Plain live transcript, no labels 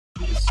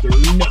Welcome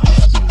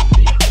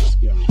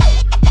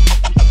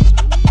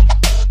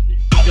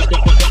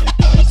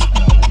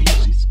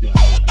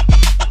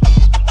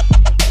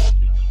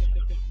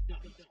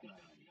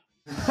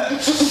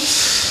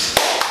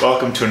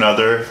to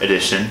another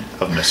edition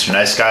of Mr.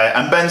 Nice Guy.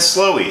 I'm Ben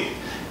Slowey.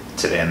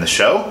 Today on the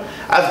show,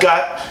 I've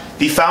got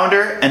the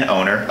founder and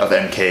owner of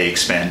MK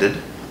Expanded.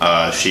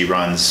 She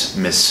runs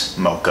Miss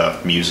Mocha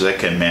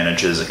Music and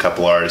manages a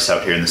couple artists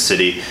out here in the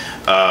city.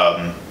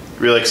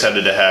 Really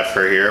excited to have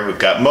her here. We've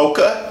got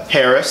Mocha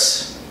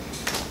Harris.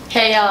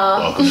 Hey y'all.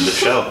 Welcome to the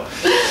show.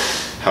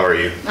 How are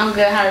you? I'm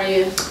good. How are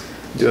you?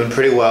 Doing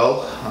pretty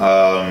well.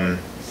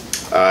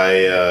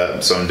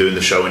 So I'm doing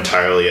the show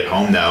entirely at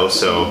home now,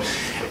 so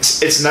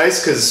it's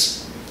nice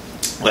because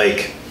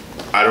like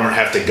I don't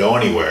have to go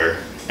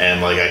anywhere,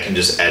 and like I can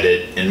just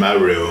edit in my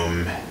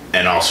room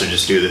and also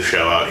just do the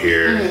show out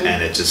here,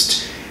 and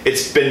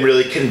it's been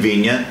really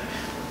convenient.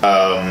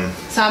 So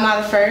I'm out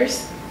of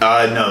first?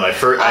 No, my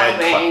first I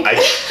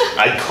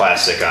had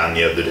Classic on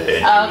the other day,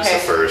 and he was the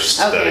first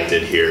that I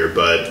did here,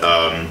 but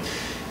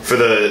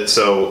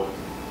so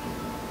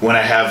when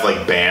I have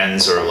like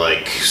bands or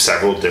like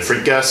several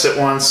different guests at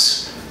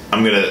once,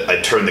 I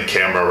turn the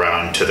camera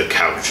around to the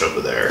couch over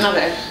there.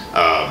 Okay.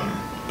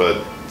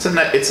 But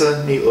it's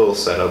a neat little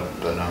setup.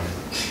 But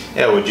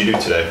yeah, what'd you do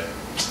today?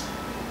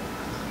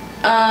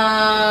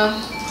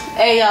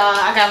 Hey y'all,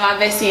 I got my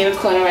bestie in the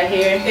corner right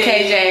here,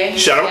 KJ.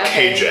 Shout out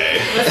KJ.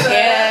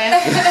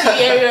 Yeah,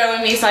 she everywhere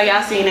with me, so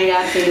y'all seen her.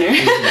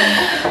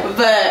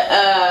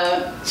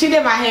 But she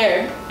did my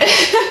hair.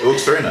 It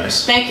looks very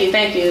nice. Thank you.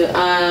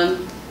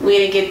 We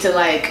didn't get to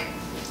like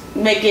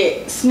make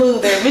it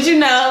smoother, but you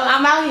know,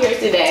 I'm out here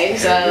today,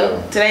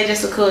 so today's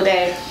just a cool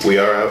day. We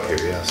are out here,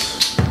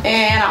 yes.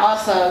 And I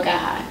also got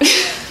high.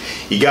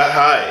 You got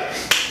high.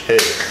 Hey,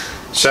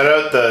 shout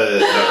out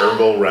the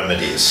herbal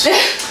remedies.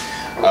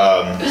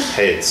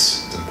 Hey,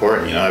 it's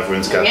important, you know,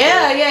 everyone's got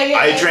yeah.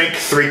 I drank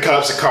 3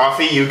 cups of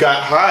coffee, you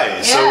got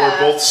high, so we're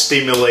both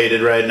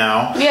stimulated right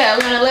now. Yeah,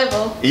 we're on a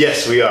level.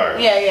 Yes, we are.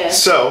 Yeah.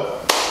 So,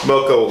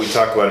 Mocha, what we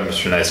talk about in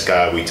Mr. Nice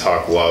Guy, we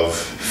talk love,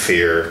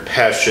 fear,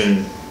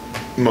 passion,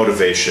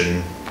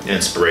 motivation,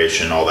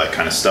 inspiration, all that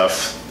kind of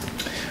stuff.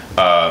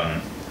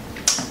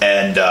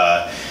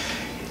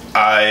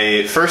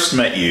 I first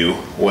met you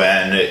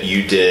when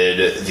you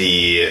did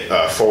the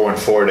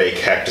 414 Day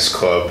Cactus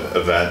Club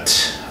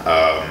event,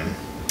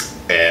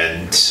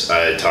 and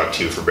I talked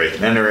to you for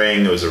Breaking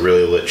Entering. It was a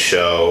really lit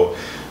show.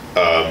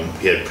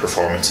 We had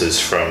performances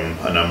from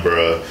a number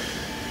of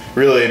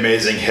really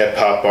amazing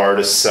hip-hop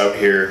artists out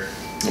here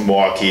in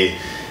Milwaukee,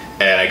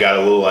 and I got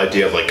a little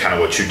idea of like kind of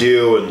what you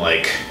do and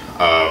like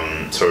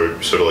sort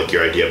of like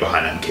your idea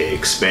behind MK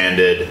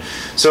Expanded.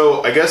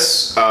 So I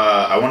guess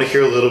I want to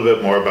hear a little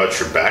bit more about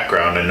your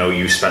background. I know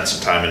you spent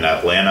some time in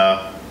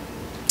Atlanta.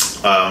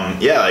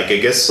 I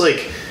guess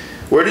like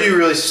where did you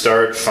really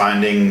start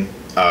finding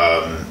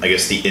I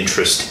guess the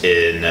interest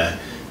in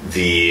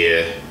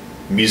the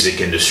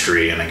music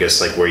industry, and I guess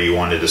like where you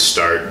wanted to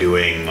start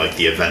doing like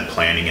the event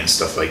planning and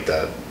stuff like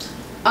that?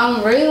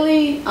 I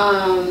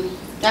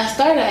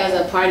started as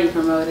a party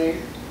promoter.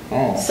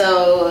 Oh.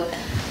 So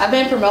I've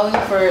been promoting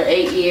for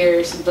 8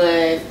 years,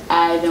 but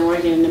I've been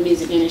working in the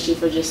music industry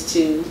for just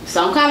 2.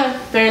 So I'm kind of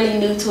fairly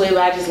new to it,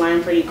 but I just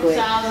learned pretty quick.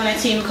 So I was on a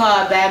team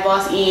called Bad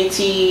Boss ENT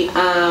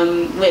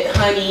with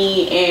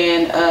Honey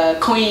and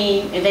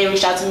Queen, and they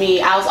reached out to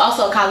me. I was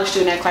also a college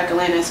student at Clark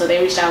Atlanta, so they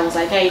reached out and was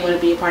like, hey, you want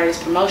to be a part of this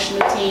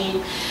promotional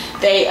team?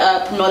 They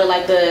promoted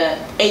like the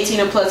 18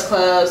 and plus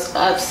clubs,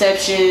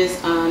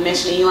 Exceptions,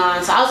 Mention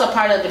Elon. So I was a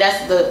part of it.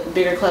 That's the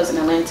bigger clubs in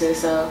Atlanta.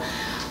 So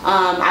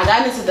I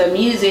got into the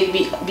music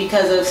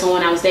because of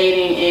someone I was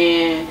dating,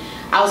 and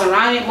I was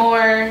around it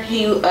more.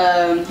 He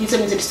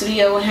took me to the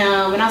studio with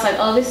him, and I was like,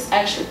 oh, this is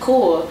actually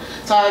cool.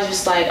 So I was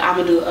just like, I'm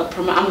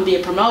gonna be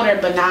a promoter,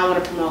 but now I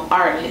want to promote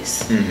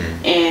artists,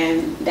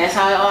 and that's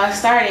how it all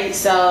started.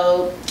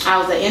 So I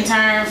was an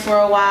intern for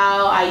a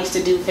while. I used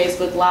to do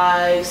Facebook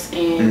Lives,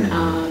 and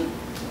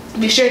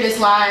be sure this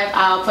live,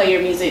 I'll play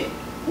your music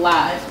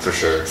live. For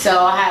sure.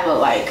 So I have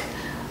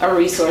a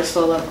resource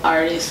full of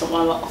artists for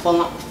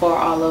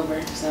all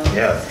over. So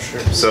yeah, for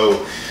sure.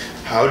 So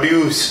how would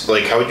you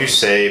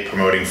say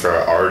promoting for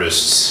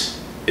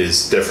artists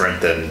is different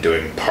than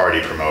doing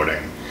party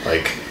promoting?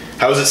 Like,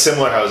 how is it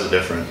similar? How is it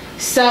different?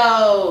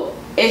 So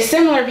it's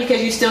similar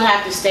because you still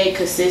have to stay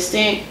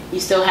consistent. You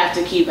still have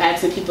to keep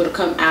asking people to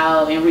come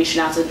out and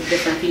reaching out to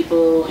different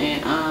people,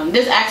 and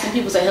just asking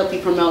people to help you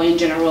promote in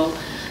general.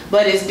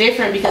 But it's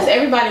different because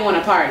everybody want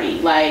to party.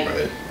 Like,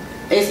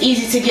 it's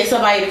easy to get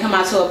somebody to come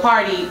out to a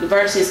party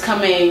versus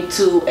coming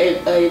to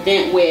an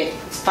event with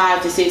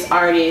 5 to 6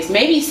 artists,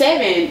 maybe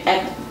 7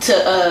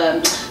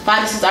 to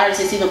 5 to 6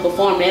 artists even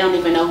perform. They don't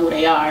even know who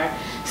they are.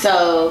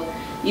 So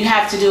you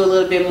have to do a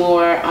little bit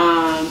more.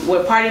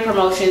 With party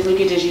promotions, we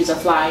could just use a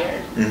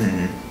flyer.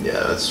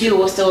 Yeah, that's true. People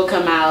will still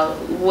come out.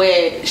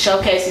 With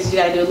showcases, you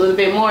got to do a little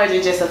bit more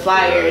than just a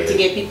flyer to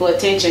get people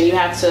attention. You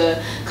have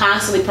to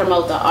constantly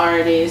promote the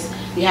artist.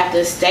 You have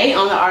to stay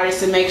on the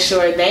artist to make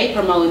sure they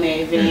promote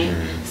their event.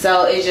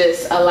 So it's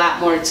just a lot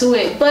more to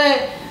it.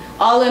 But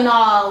all in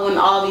all, when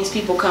all these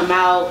people come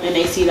out and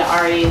they see the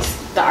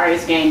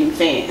artist gaining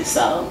fans,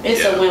 so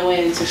it's a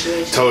win-win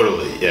situation.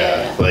 Totally,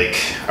 yeah. Like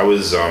I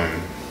was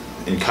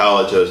in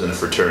college, I was in a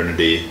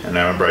fraternity, and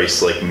I remember I used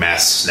to like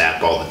mass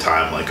snap all the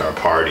time, like our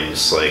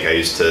parties. Like I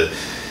used to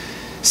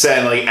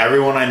send like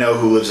everyone I know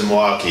who lives in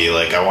Milwaukee,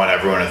 like I want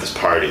everyone at this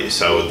party.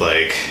 So I would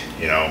like,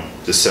 you know,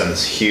 just send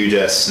this huge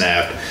ass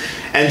snap.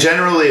 And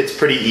generally it's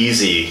pretty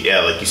easy,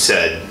 like you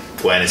said,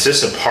 when it's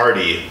just a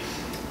party,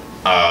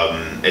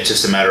 it's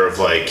just a matter of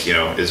like, you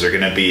know, is there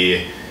gonna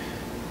be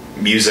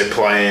music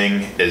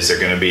playing? Is there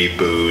gonna be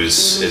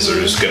booze? Is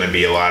there just gonna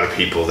be a lot of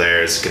people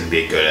there? It's gonna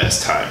be a good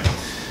ass time.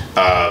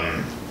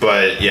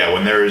 But yeah,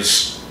 when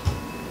there's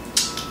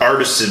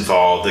artists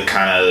involved,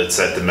 it's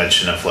that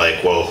dimension of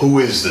like, well, who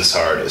is this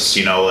artist?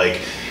 You know,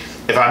 like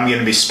if I'm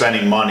gonna be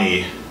spending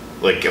money,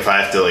 like if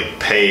I have to like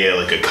pay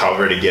like a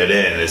cover to get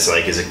in, it's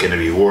like, is it gonna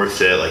be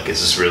worth it? Like,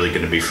 is this really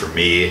gonna be for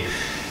me?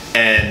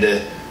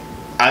 And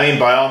I mean,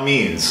 by all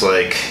means,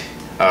 like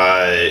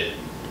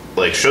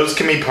shows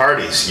can be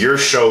parties. Your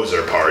shows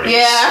are parties.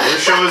 Yeah. Your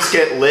shows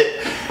get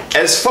lit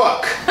as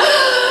fuck.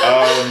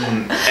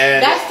 And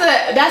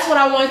that's what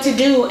I want to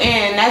do,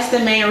 and that's the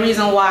main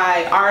reason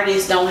why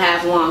artists don't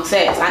have long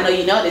sets. I know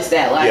you noticed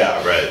that, like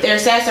their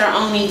sets are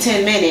only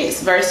 10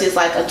 minutes versus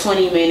like a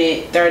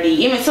 20-minute, 30,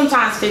 even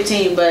sometimes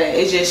 15, but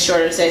it's just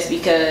shorter sets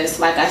because,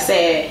 like I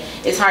said,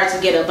 it's hard to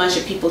get a bunch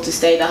of people to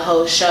stay the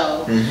whole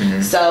show.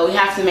 So we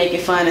have to make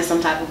it fun in some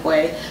type of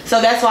way.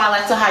 So that's why I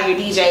like to hire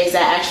DJs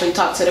that actually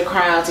talk to the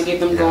crowd to get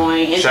them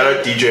going. And shout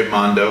out DJ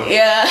Mondo.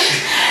 Yeah.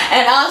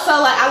 And also,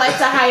 like, I like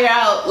to hire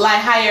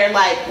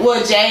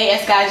Jay,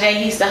 Sky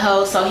J, he's the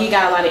host, so he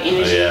got a lot of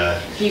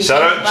energy.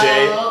 Shout out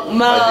Jay,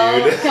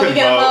 my dude. Can we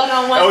get a mode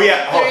on 1,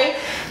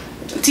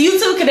 2, 3? To you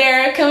too,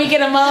 Kadera. Can we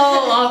get a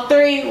mode on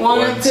 3?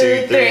 1,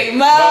 2, 3.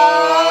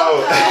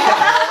 Mode.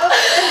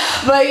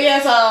 But yeah,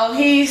 so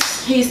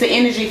he's the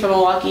energy for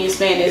Milwaukee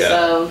Hispanic.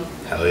 So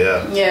hell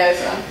yeah. Yeah.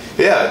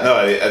 So. Yeah. No,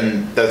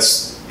 and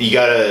that's, you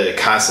gotta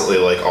constantly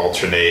like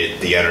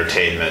alternate the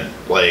entertainment.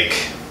 Like,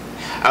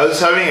 I was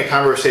having a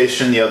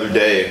conversation the other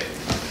day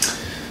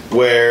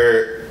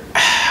where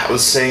I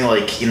was saying,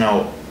 like, you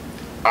know,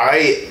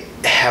 I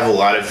have a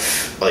lot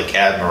of like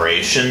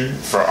admiration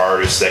for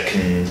artists that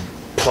can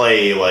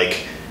play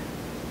like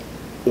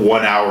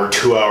 1 hour,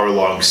 2 hour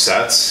long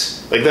sets.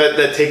 Like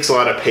that takes a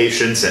lot of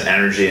patience and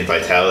energy and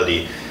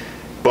vitality.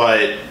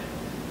 But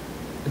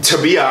to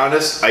be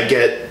honest, I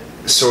get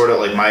sort of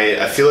like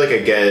I feel like I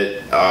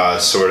get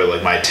sort of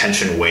like my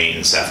attention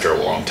wanes after a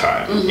long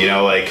time. You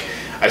know, like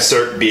I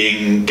start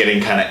getting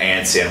kind of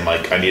antsy, and I'm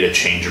like, I need a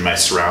change in my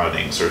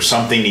surroundings, or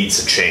something needs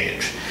to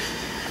change.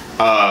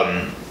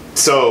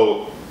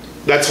 So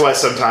that's why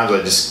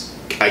sometimes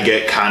I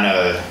get kind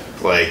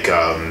of like,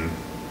 I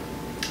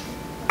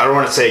don't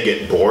want to say I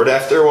get bored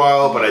after a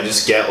while, but I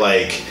just get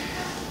like,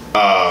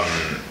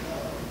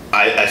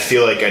 I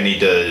feel like I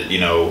need to, you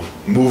know,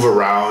 move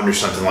around or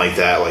something like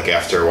that, like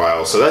after a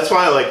while. So that's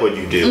why I like what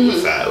you do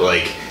with that.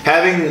 Like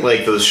having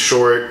like those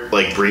short,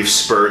 like brief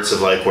spurts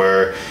of like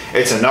where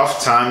it's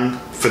enough time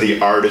for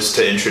the artist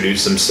to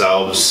introduce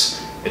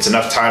themselves. It's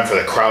enough time for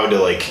the crowd to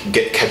like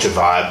catch a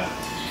vibe.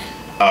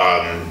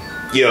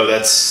 You know,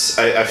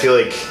 I feel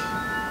like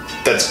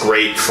that's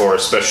great for,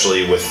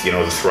 especially with, you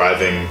know, the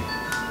thriving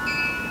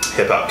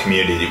hip hop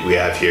community that we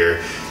have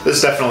here.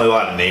 There's definitely a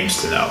lot of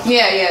names to know.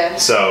 Yeah.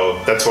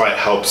 So that's why it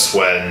helps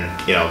when,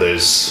 you know,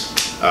 there's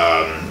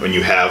when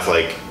you have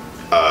like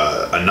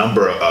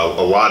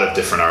a lot of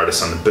different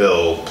artists on the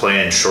bill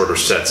playing shorter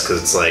sets,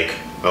 because it's like,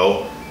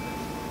 oh,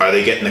 are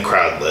they getting the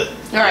crowd lit?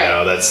 Right. You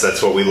know,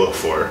 that's what we look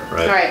for,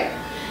 right? Right.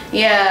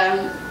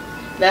 Yeah.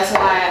 That's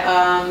why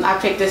I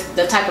picked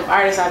the type of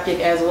artist I pick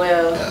as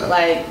well. Yeah.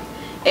 Like,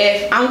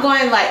 if I'm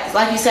going,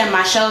 like you said,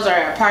 my shows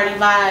are a party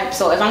vibe.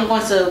 So if I'm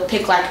going to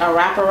pick like a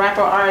rapper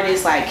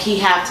artist, like he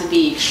have to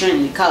be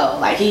extremely cold.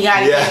 Like he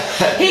gotta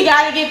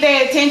get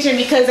their attention,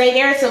 because they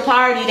there to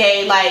party.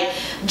 They like,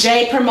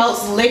 Jay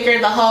promotes liquor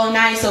the whole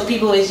night, so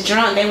people is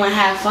drunk. They want to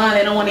have fun.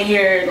 They don't want to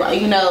hear, like,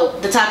 you know,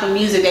 the type of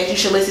music that you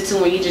should listen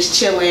to when you just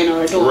chilling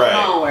or doing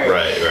homework.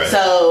 Right.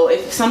 So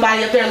if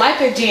somebody up there like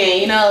a Jen,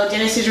 you know,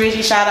 Genesis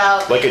Ritchie, shout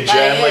out. Like a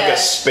Jen, like a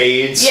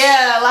Spades.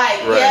 Yeah,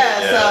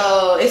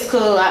 so it's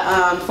cool.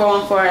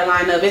 414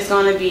 lineup. It's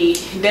gonna be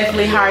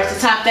definitely hard to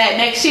top that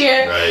next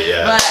year. Right,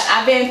 yeah. But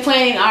I've been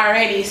playing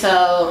already,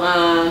 so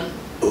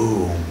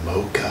Ooh,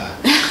 Mocha.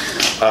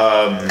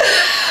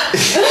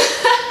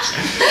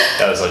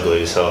 That was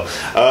ugly as hell.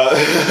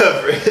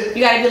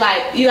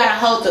 you gotta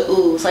hold the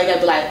ooh, so you gotta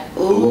be like,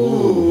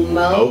 ooh,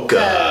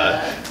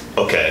 Mocha.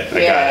 Okay, I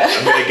got it.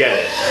 I'm gonna get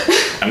it.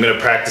 I'm gonna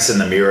practice in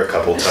the mirror a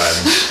couple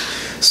times.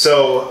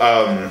 So,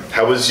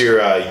 how was your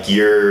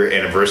year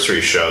anniversary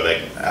show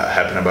that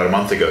happened about a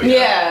month ago?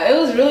 Yeah, it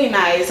was really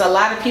nice. A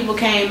lot of people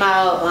came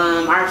out.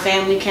 Our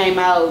family came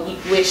out,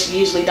 which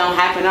usually don't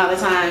happen all the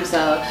time.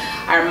 So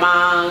our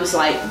moms,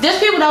 like, just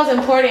people that was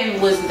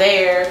important was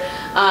there.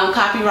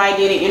 Copyright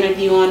did an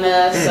interview on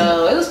us,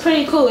 so it was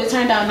pretty cool. It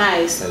turned out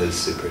nice. That is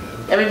super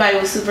dope. Everybody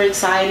was super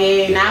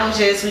excited. Now we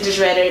just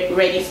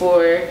ready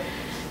for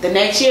The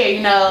next year,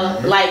 you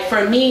know, like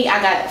for me,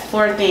 I got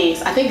 4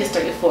 things. I think it's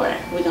 3 or 4.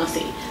 We're gonna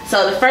see.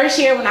 So the first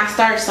year when I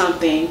start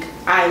something,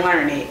 I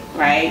learn it,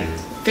 right?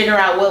 Figure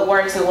out what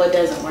works and what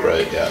doesn't work.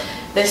 Right, yeah.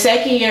 The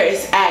second year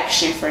is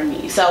action for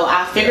me. So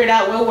I figured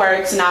out what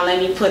works, now let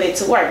me put it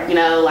to work, you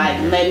know, like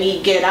let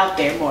me get it out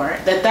there more.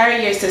 The third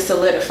year is to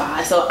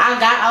solidify. So I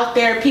got out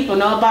there, people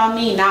know about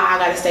me, now I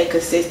gotta stay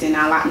consistent.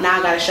 Now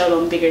I gotta show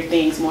them bigger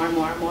things more and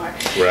more and more.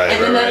 Right,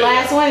 and then the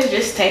last one is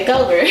just take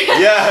over.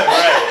 Yeah,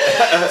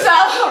 right.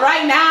 So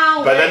right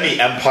now. But then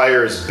the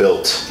empire is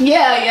built.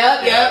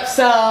 Yeah, yep.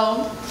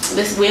 So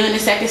we're in the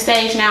second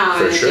stage now.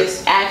 For and sure.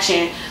 Just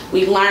action.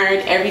 We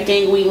learned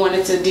everything we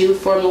wanted to do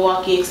for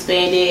Milwaukee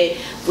Expanded.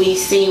 We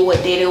seen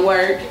what didn't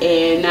work,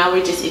 and now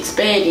we're just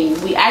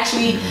expanding. We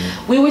actually,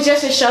 we were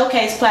just a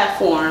showcase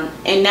platform,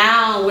 and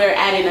now we're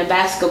adding a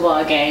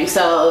basketball game.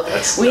 So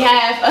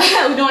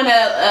we're doing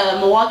a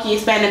Milwaukee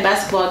Expanded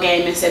basketball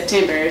game in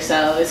September.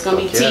 So it's gonna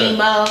be Team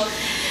Mo.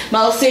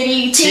 Mo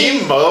City,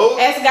 Team Mo,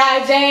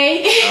 S-God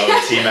J.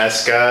 Oh, Team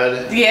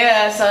S-God.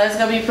 Yeah, so it's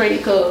gonna be pretty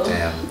cool.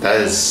 Damn, that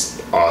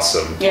is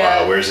awesome.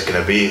 Yeah. Where's it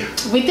gonna be?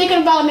 We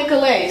thinking about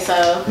Nicolay,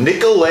 so.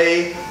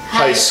 Nicolay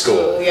High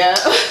School. Yeah.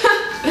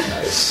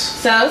 Nice.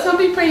 So it's gonna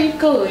be pretty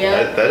cool,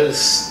 yeah.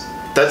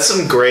 That's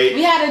some great.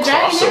 We had a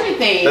draft and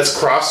everything. That's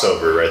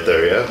crossover right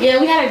there, yeah.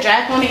 Yeah, we had a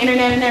draft on the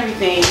internet and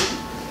everything.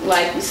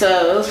 Like,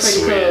 so it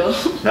was pretty cool.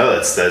 No,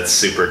 that's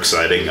super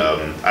exciting.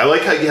 I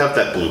like how you have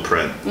that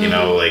blueprint. You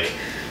know, like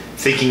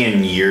thinking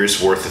in years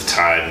worth of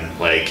time.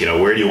 Like, you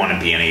know, where do you want to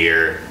be in a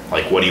year?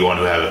 Like, what do you want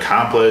to have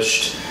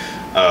accomplished?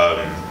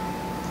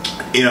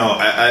 You know,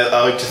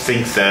 I like to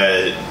think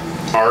that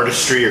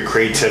artistry or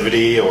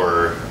creativity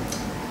or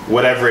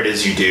whatever it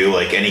is you do,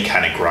 like any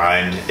kind of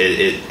grind,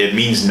 it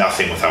means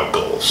nothing without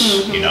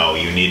goals. You know,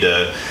 you need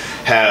to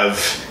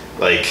have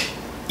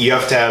you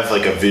have to have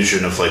like a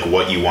vision of like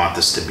what you want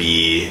this to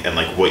be and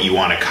like what you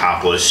want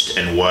accomplished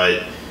and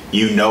what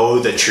you know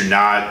that you're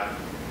not.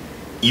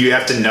 You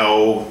have to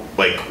know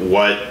like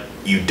what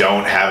you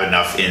don't have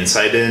enough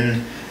insight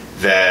in,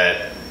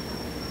 that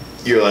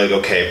you're like,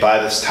 okay, by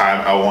this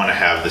time I want to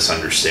have this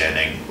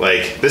understanding.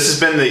 Like, this has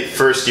been the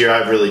first year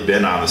I've really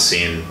been on the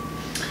scene.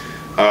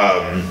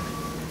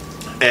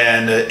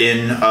 And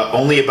in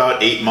only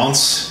about 8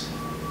 months,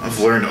 I've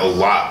learned a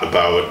lot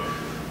about,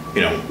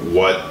 you know,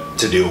 what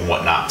to do and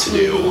what not to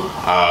do.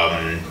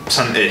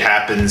 It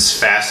happens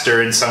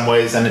faster in some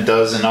ways than it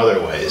does in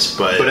other ways.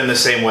 But in the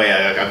same way,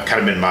 I've kind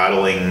of been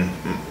modeling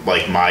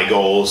like my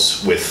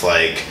goals with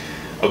like,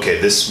 okay,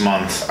 this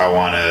month I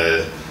want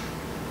to,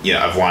 you know,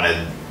 I've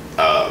wanted,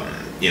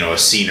 you know, a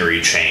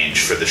scenery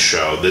change for the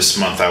show. This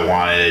month I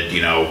wanted,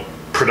 you know,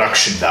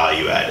 production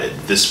value added.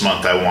 This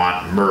month I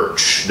want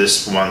merch.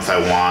 This month I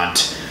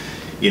want,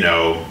 you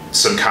know,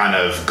 some kind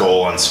of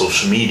goal on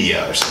social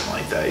media or something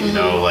like that. You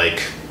know, like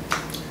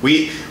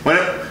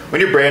when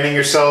you're branding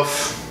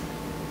yourself,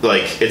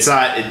 like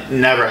it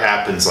never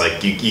happens.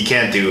 Like you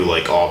can't do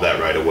like all that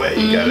right away.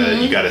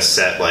 You gotta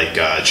set like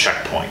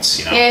checkpoints,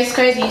 you know. Yeah, it's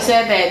crazy you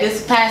said that.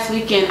 This past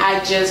weekend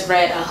I just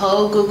read a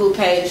whole Google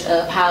page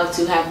of how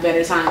to have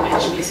better time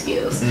management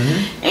skills,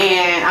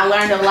 and I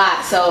learned a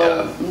lot.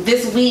 So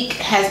this week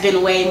has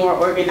been way more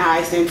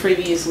organized than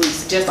previous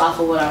weeks, just off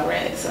of what I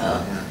read.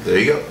 So there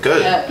you go.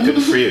 Good.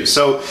 Good for you.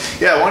 So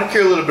yeah, I want to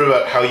hear a little bit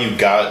about how you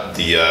got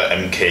the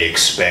MK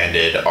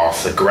Expanded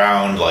off the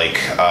ground. Like,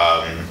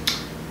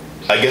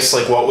 I guess,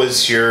 like, what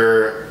was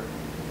your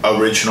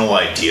original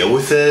idea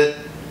with it,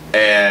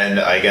 and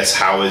I guess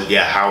how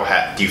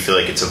do you feel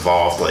like it's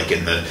evolved, like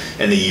in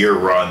the year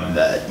run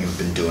that you've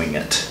been doing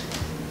it?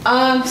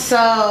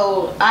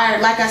 So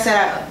like I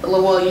said,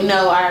 well, you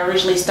know, I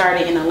originally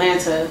started in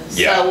Atlanta.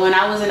 So when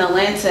I was in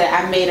Atlanta,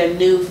 I made a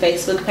new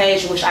Facebook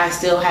page, which I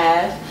still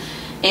have,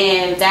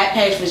 and that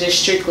page was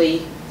just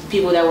strictly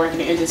people that work in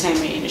the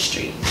entertainment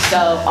industry. So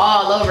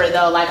all over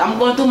though, like I'm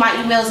going through my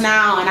emails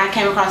now and I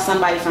came across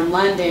somebody from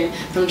London,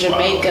 from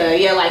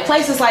Jamaica, like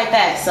places like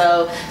that.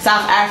 So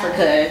South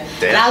Africa.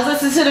 And I was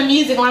listening to the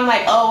music and I'm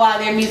like, oh wow,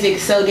 their music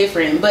is so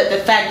different. But the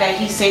fact that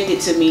he sent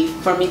it to me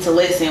for me to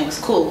listen was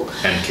cool.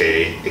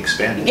 MK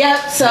Expanded.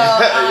 Yep. So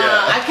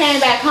I came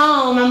back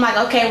home. I'm like,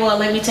 okay, well,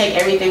 let me take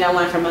everything I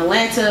learned from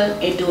Atlanta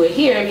and do it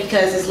here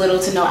because there's little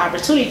to no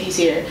opportunities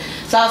here.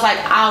 So I was like,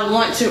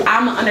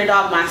 I'm an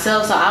underdog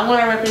myself, so I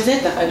want to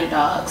represent the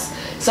underdogs.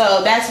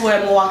 So that's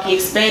where Milwaukee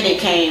Expanded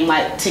came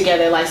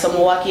together. So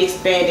Milwaukee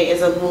Expanded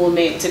is a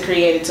movement to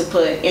create it to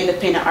put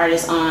independent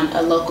artists on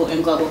a local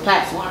and global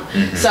platform.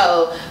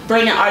 So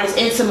bringing artists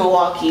into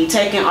Milwaukee,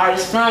 taking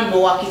artists from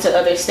Milwaukee to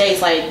other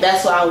states,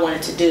 that's what I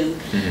wanted to do.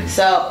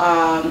 So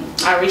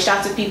I reached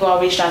out to people.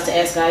 I reached out to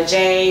S-God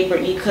J,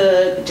 Brittany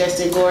Cook,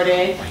 Justin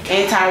Gordon,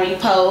 and Tyree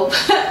Pope.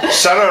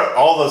 Shout out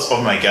all those.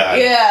 Oh my god.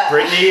 Yeah.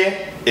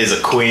 Brittany is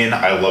a queen.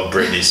 I love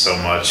Brittany so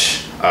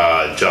much.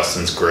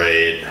 Justin's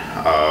great.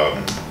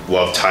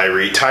 Love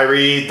Tyree.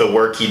 Tyree, the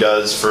work he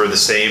does for the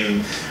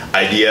same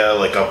idea,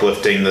 like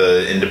uplifting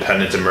the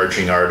independent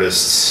emerging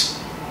artists.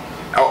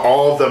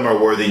 All of them are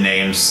worthy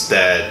names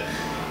that,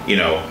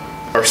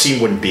 our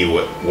scene wouldn't be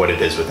what it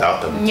is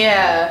without them.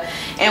 Yeah.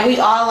 and we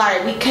all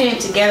like we came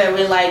together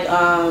with like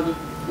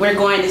we're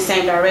going the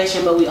same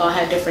direction, but we all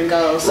have different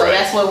goals. So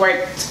that's what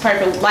works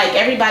perfect. Like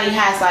everybody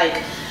has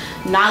like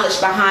knowledge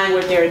behind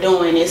what they're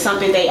doing. It's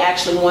something they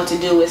actually want to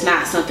do. It's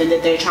not something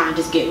that they're trying to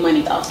just get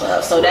money off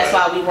of. So that's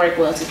why we work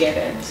well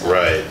together. So.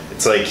 Right.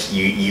 It's like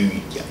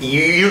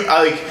you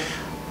like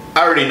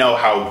I already know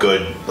how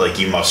good like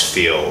you must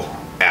feel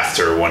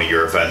after one of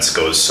your events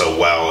goes so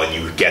well and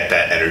you get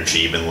that energy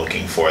you've been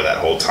looking for that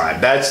whole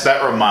time.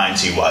 That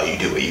reminds you why you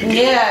do what you do.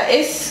 Yeah,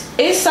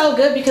 it's so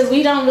good because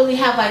we don't really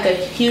have like a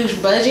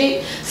huge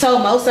budget, so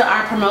most of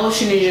our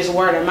promotion is just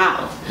word of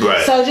mouth.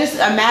 Right. So just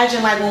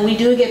imagine like when we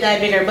do get that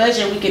bigger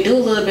budget, we could do a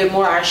little bit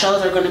more. Our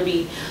shows are going to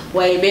be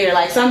way bigger.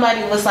 Like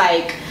somebody was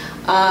like,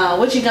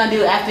 what you gonna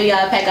do after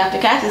y'all pack out the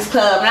Cactus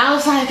Club? And I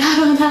was like, I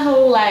don't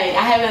know. Like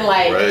I haven't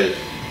like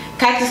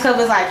Cactus Club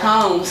is like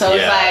home, so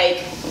it's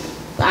like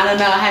I don't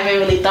know. I haven't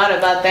really thought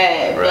about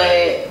that,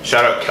 but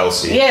shout out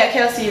Kelsey. Yeah,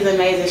 Kelsey is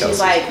amazing. Kelsey's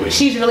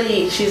she's like,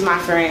 queen. she's my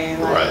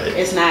friend. Like,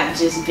 it's not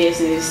just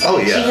business. Oh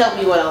yeah, she helped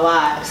me with a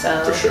lot.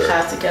 So for sure.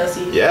 Shout out to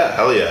Kelsey. Yeah,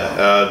 hell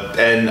yeah.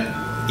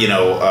 And you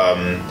know,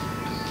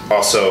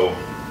 also,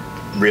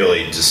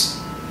 really, just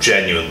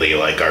genuinely,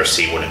 like our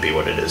scene wouldn't be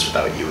what it is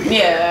without you either.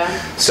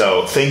 Yeah.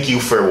 So thank you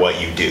for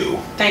what you do.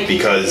 Thank you.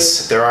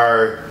 Because there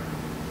are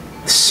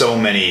so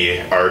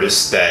many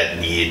artists that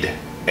need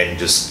and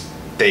just.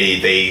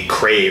 They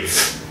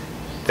crave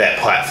that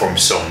platform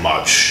so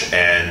much,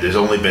 and there's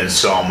only been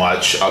so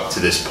much up to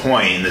this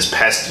point in this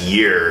past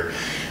year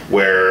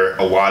where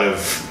a lot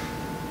of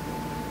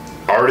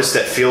artists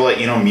that feel like,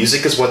 you know,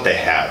 music is what they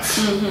have.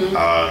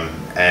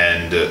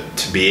 And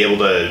to be able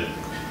to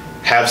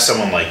have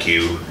someone like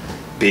you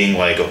being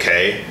like,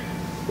 okay,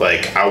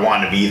 like I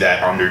want to be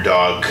that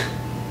underdog,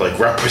 like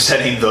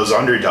representing those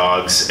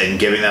underdogs and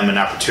giving them an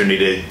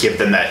opportunity to give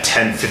them that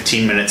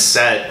 10-15 minute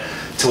set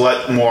to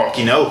let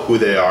Milwaukee know who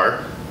they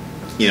are,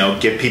 you know,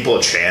 give people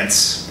a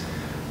chance.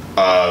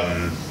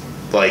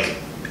 Like,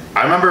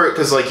 I remember,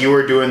 because, like, you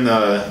were doing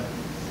the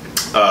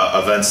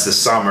events this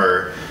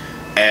summer,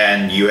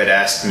 and you had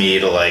asked me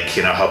to, like,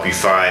 you know, help you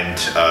find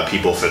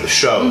people for the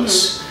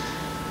shows.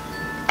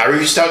 I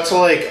reached out to,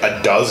 like,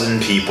 a dozen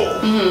people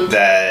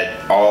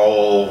that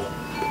all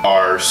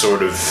are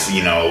sort of,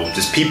 you know,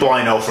 just people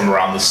I know from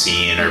around the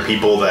scene, or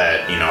people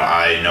that, you know,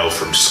 I know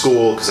from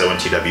school, because I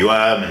went to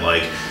UWM, and,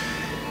 like,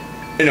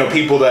 you know,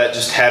 people that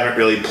just haven't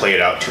really played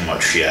out too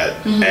much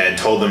yet, and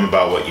told them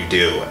about what you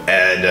do.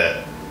 And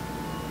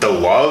the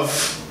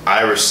love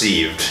I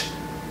received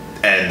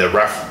and the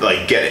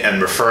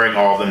referring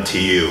all of them to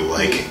you,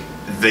 like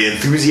the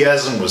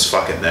enthusiasm was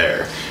fucking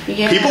there.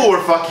 Yeah. People were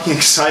fucking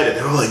excited.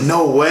 They were like,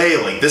 no way,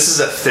 like this is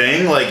a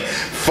thing, like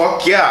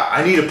fuck yeah,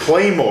 I need to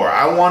play more.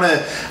 I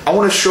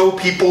wanna show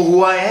people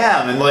who I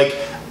am, and like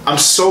I'm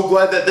so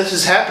glad that this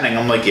is happening.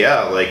 I'm like,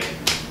 yeah,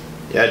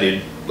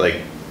 dude,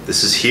 like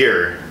this is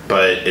here.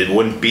 But it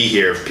wouldn't be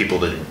here if people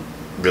didn't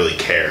really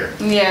care.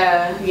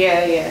 Yeah.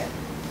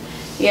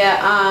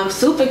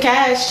 Super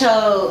Cash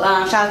told,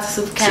 shout out to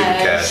Super Cash.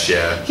 Super Cash,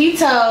 yeah. He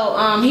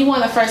told, he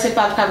won the first hip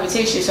hop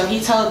competition, so he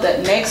told the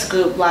next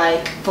group,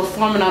 like,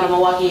 performing on the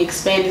Milwaukee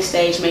Expanded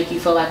stage make you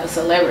feel like a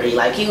celebrity.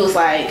 Like, he was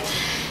like,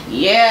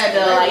 yeah,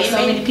 though, like,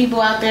 so many people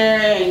out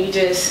there, and you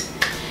just...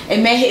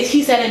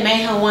 he said it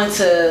made him want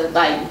to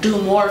like do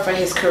more for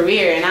his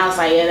career, and I was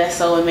like, yeah, that's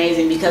so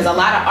amazing, because a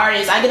lot of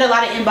artists, I get a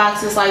lot of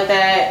inboxes like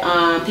that.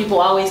 People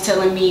always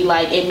telling me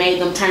like it made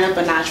them turn up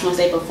a notch once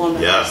they perform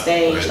on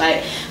stage,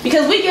 like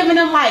because we giving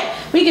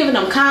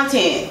them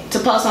content to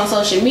post on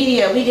social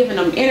media, we giving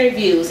them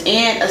interviews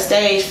and a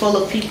stage full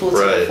of people to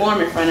perform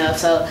in front of.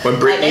 So when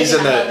Brittany's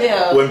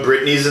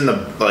in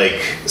the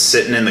like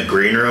sitting in the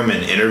green room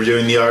and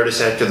interviewing the artists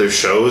after their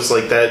shows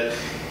like that,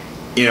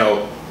 you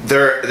know.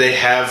 They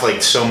have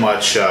like so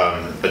much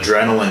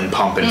adrenaline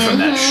pumping from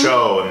that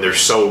show, and they're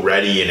so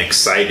ready and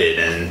excited,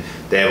 and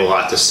they have a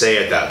lot to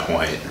say at that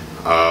point.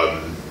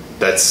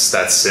 That's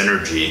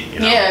synergy, you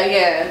know?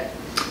 Yeah.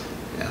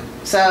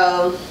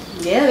 So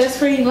yeah, that's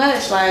pretty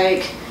much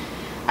like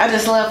I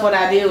just love what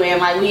I do, and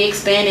like we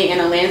expanding in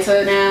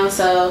Atlanta now.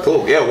 So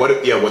cool. Yeah.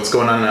 What's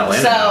going on in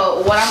Atlanta?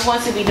 So what I'm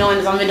going to be doing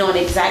is I'm doing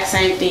the exact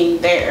same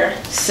thing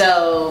there.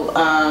 So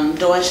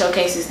doing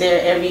showcases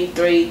there every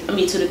 2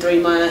 to 3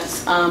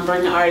 months.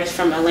 Bringing artists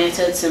from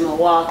Atlanta to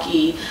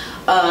Milwaukee.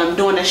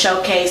 Doing a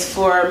showcase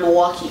for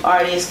Milwaukee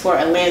artists, for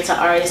Atlanta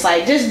artists.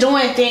 Like just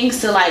doing things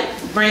to like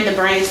bring the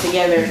brands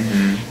together.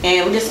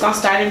 And we're just gonna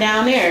start it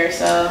down there.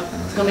 So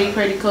it's gonna be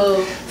pretty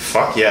cool.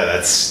 Fuck yeah,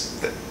 that's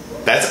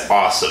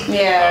awesome.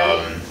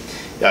 Yeah.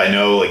 I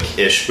know like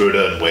Ish,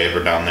 Buddha, and Wave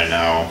are down there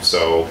now,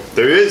 so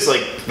there is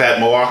like that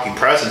Milwaukee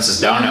presence is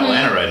down in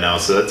Atlanta right now,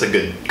 so that's a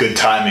good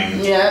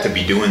timing to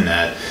be doing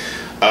that.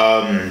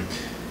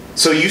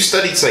 So you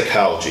studied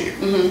psychology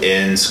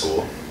in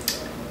school.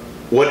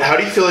 How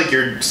do you feel like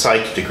your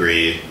psych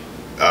degree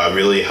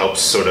really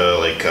helps sort of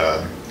like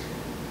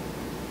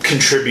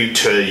contribute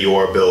to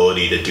your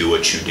ability to do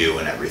what you do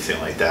and everything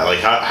like that? Like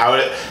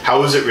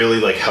how has it really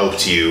like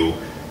helped you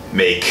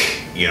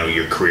make, you know,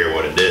 your career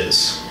what it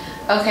is?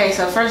 Okay,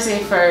 so first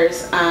thing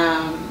first,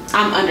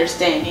 I'm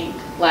understanding.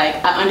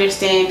 Like, I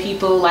understand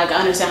people, like, I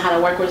understand how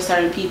to work with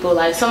certain people.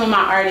 Like, some of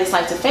my artists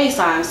like to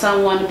FaceTime,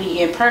 some want to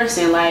be in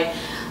person. Like,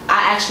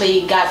 I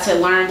actually got to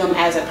learn them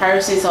as a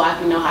person so I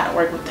can know how to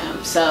work with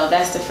them. So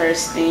that's the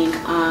first thing.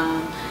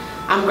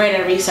 I'm great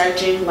at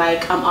researching.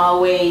 Like, I'm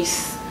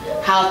always,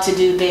 how to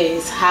do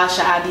this, how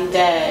should I do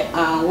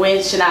that,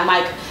 when should I,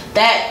 like,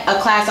 that a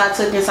class I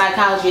took in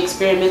psychology,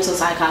 experimental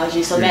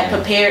psychology, so that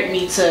prepared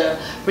me to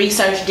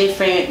research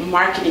different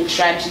marketing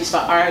strategies for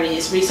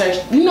artists, research,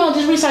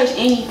 just research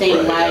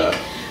anything.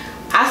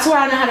 I swear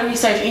I know how to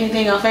research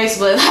anything on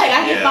Facebook. Like,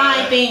 I can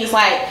find things,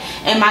 like,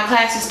 and my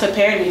classes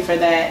prepared me for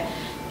that.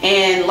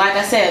 And like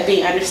I said,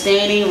 being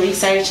understanding,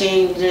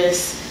 researching,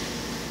 just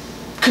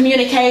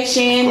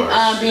communication,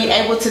 being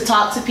able to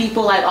talk to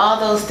people, like, all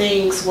those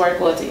things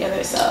work well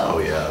together. So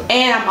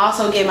and I'm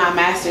also getting my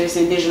master's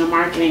in digital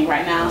marketing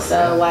right now.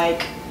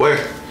 Like, where?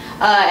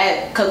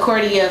 At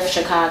Concordia of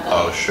Chicago.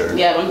 Oh, sure.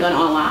 Yeah, I'm doing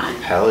online.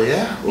 Hell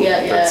yeah.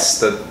 Well,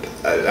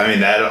 I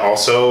mean, that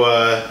also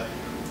a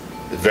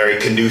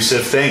very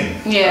conducive thing.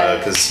 Yeah.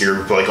 Because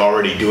you're, like,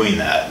 already doing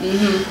that.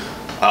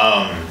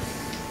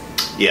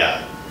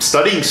 Yeah.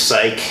 Studying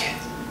psych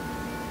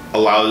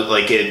allows,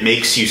 like, it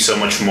makes you so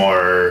much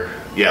more,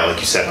 like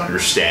you said,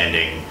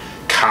 understanding,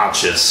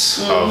 conscious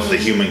of the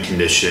human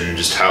condition,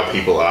 just how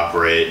people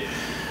operate.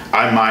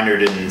 I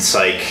minored in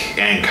psych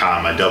and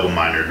comm. I double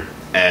minored,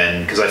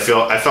 and because I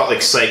felt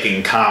like psych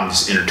and comm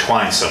just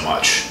intertwine so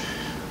much.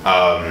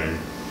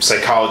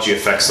 Psychology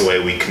affects the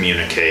way we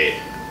communicate,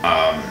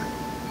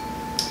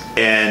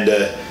 and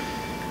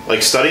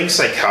like, studying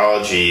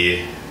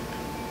psychology,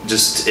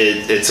 just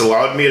it's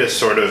allowed me to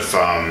sort of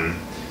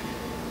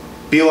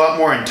be a lot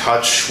more in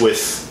touch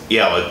with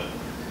like,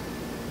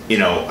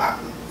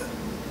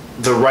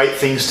 the right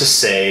things to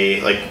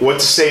say, like what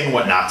to say and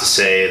what not to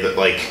say, that,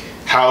 like,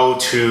 how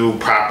to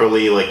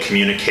properly, like,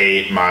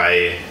 communicate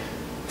my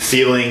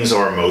feelings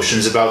or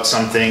emotions about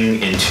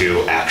something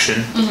into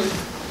action.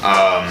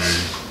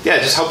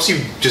 It just helps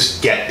you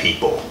just get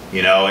people,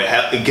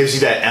 it gives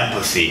you that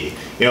empathy,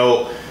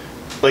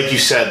 like you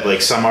said,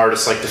 like, some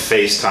artists like to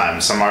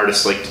FaceTime, some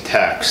artists like to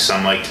text,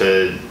 some like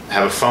to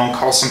have a phone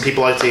call, some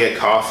people like to get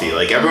coffee.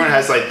 Like, everyone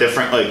has, like,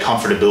 different, like,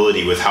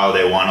 comfortability with how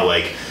they want to,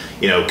 like,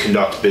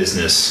 conduct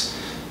business.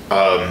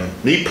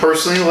 Me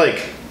personally,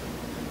 like,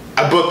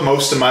 I book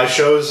most of my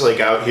shows,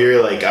 like, out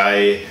here. Like,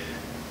 I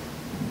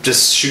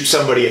just shoot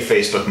somebody a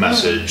Facebook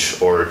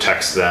message or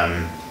text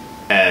them,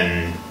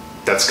 and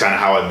that's kind of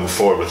how I move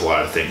forward with a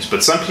lot of things.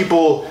 But some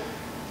people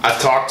I've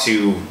talked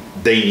to,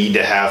 they need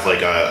to have,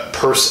 like, a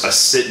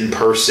sit in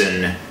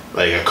person,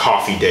 like a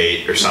coffee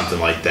date or something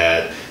like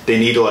that. They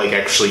need to, like,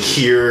 actually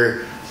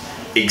hear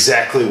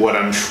exactly what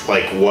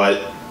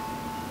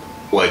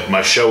what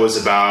my show is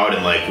about,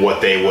 and, like,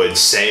 what they would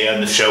say on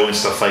the show and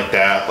stuff like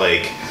that.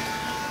 Like,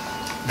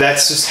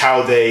 that's just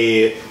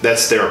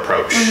that's their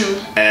approach.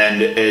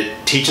 And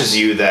it teaches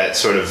you that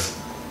sort of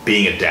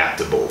being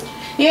adaptable.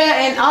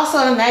 Yeah, and also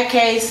in that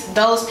case,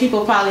 those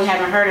people probably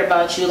haven't heard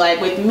about you.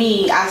 Like, with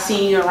me, I've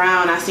seen you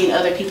around, I've seen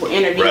other people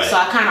interview, so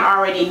I kind of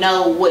already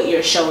know what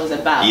your show is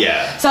about.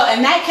 Yeah. So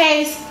in that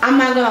case, I'm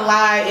not gonna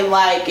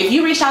lie, if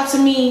you reach out to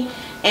me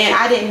and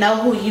I didn't know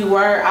who you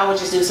were, I would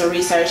just do some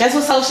research. That's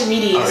what social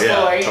media is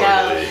for, you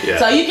know? Yeah.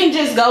 So you can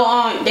just go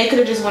on, they could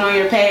have just went on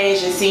your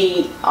page and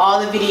seen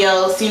all the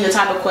videos, seen the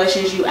type of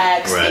questions you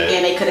asked, and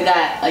then they could have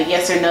got a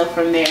yes or no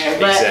from there.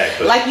 But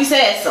like you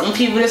said, some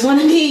people just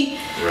want to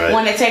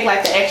take,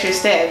 like, the extra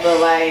step, but,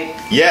 like...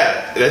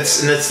 Yeah,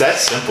 it's that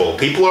simple.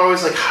 People are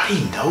always like, how do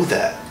you know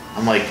that?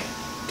 I'm like,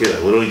 dude, I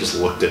literally just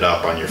looked it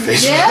up on your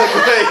Facebook.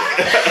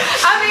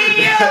 I mean,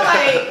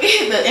 like,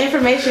 the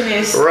information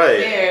is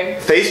there.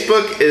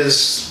 Facebook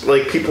is,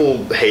 like,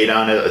 people hate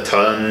on it a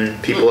ton.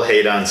 People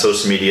hate on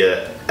social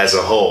media as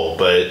a whole,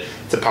 but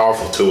it's a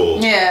powerful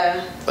tool.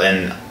 Yeah.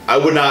 And I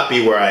would not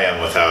be where I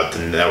am without the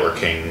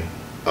networking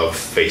of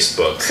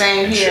Facebook.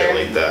 Same and here. Shit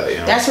like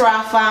that, That's where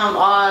I found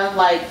all,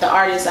 like, the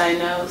artists I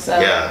know. So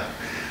yeah.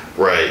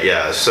 Right,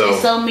 yeah. So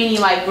there's so many,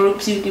 like,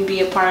 groups you can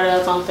be a part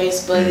of on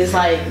Facebook. It's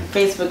like,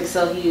 Facebook is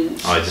so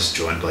huge. I just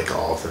joined, like,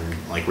 all of them,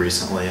 like,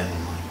 recently, and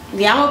I'm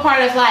like, I'm a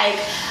part of, like,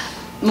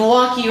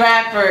 Milwaukee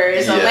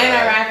rappers,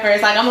 Atlanta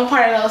rappers. Like, I'm a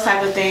part of those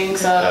type of things.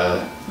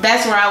 So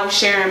that's where I was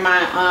sharing my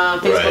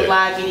Facebook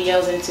Live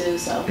videos into.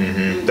 So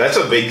that's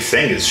a big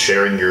thing, is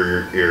sharing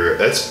your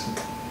that's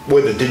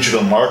where the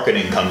digital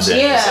marketing comes in.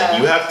 It's like,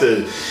 you have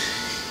to,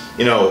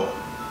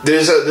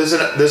 there's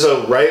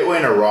a right way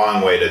and a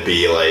wrong way to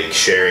be, like,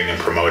 sharing and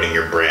promoting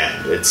your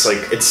brand. It's like,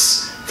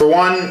 for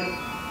one,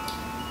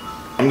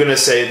 I'm gonna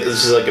say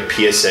this is like a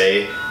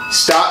PSA.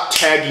 Stop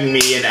tagging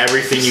me in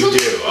everything you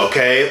do,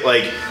 okay?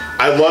 Like,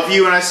 I love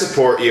you and I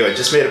support you. I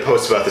just made a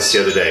post about this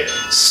the other day.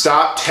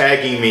 Stop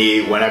tagging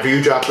me whenever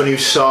you drop a new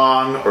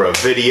song or a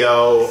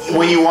video.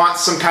 When you want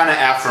some kind of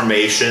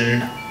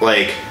affirmation,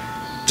 like,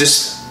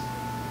 just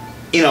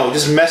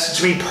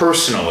message me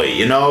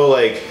personally,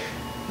 like,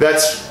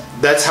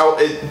 that's how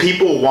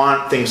people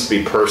want things to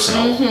be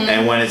personal.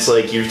 And when it's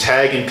like you're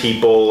tagging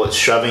people,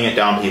 shoving it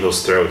down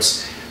people's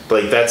throats,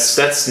 Like that's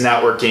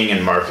networking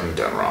and marketing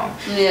done wrong.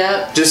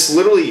 Yep. Just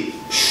literally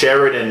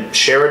share it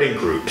in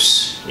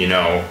groups, you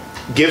know.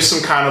 Give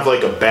some kind of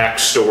like a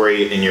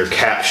backstory in your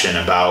caption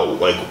about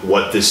like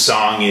what this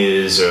song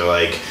is or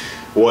like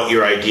what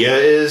your idea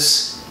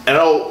is. And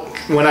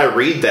when I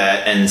read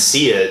that and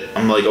see it,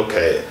 I'm like,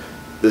 okay,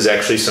 there's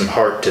actually some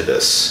heart to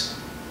this.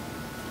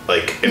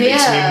 Like, it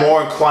makes me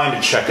more inclined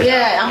to check it out.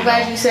 Yeah, I'm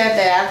glad you said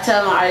that. I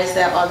tell my artists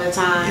that all the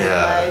time.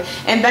 Yeah.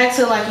 Like, and back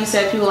to, like you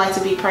said, people like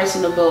to be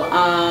personable.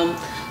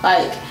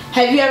 Like,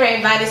 have you ever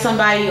invited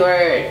somebody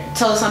or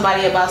told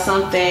somebody about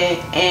something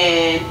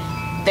and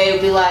they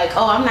would be like,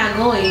 oh, I'm not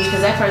going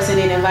because that person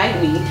didn't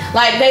invite me.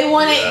 Like, they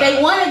want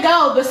to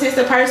go, but since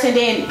the person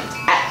didn't,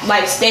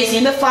 like, they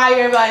seen the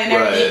flyer about it and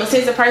everything, but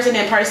since the person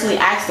didn't personally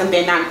ask them,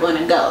 they're not going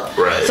to go.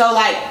 Right. So,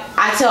 like,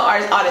 I tell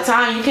artists all the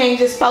time, you can't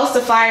just post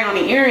a flyer on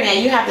the internet.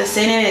 You have to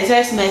send in a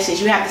text message.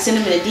 You have to send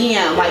them in a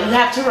DM. Like, you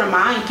have to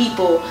remind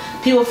people.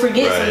 People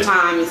forget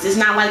sometimes. It's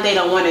not like they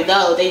don't want to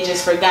go. They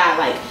just forgot.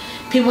 Like,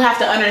 people have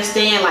to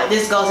understand, like,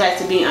 this goes back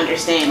to being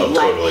understanding. Oh,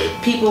 totally.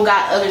 Like, people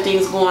got other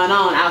things going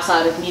on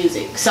outside of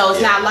music. So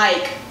it's not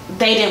like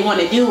they didn't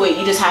want to do it.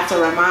 You just have to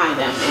remind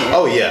them. Man.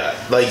 Oh, yeah.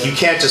 Like, you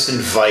can't just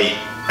invite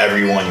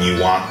everyone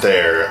you want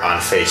there on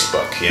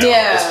Facebook, you know?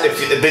 Yeah.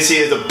 If they see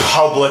it as a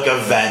public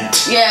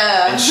event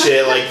and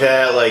shit like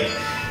that, like,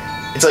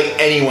 it's like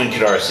anyone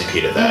could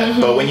RSVP to that.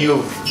 But when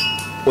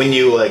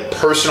you like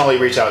personally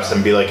reach out to them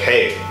and be like,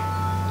 hey,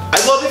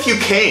 I'd love if you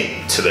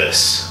came to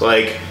this.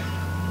 Like,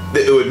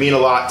 it would mean a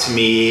lot to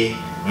me.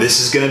 This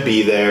is gonna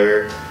be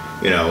there.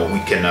 You know, we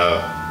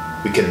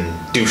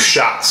can do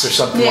shots or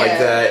something like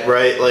that,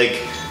 right?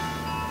 Like,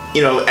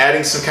 you know,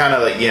 adding some kind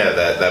of like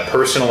that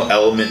personal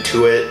element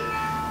to it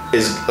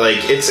is like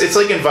it's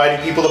like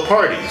inviting people to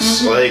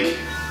parties. Like,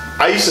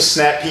 I used to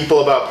snap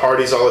people about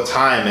parties all the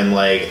time, and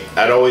like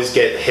I'd always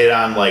get hit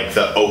on like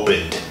the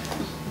opened,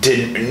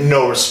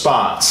 no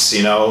response.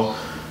 You know,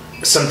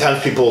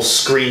 sometimes people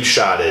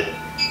screenshot it,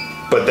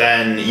 but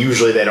then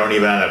usually they don't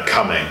even end up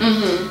coming.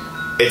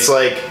 It's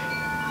like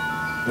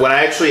when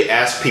I actually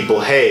ask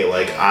people, hey,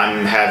 like,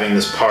 I'm having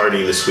this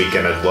party this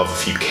weekend, I'd love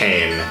if you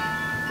came,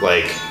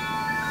 like,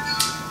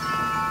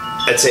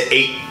 I'd say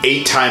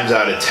eight times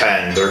out of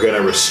 10 they're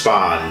gonna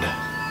respond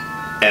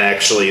and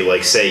actually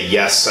like say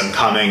yes, I'm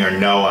coming, or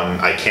no,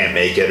 I can't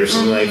make it, or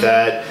something like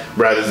that,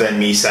 rather than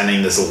me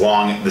sending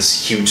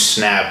this huge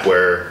snap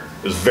where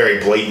it was very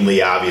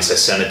blatantly obvious I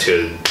sent it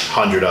to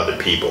 100 other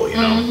people, you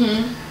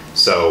know.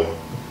 So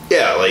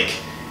yeah, like,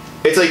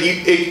 it's like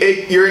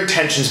your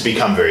intentions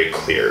become very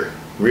clear,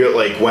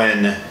 like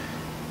when,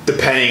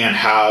 depending on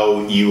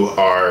how you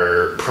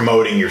are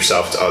promoting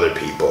yourself to other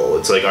people.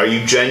 It's like, are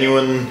you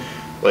genuine?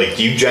 Like,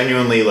 do you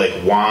genuinely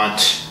like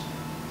want,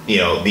 you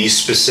know, these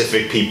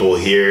specific people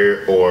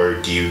here, or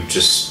do you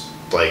just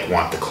like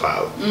want the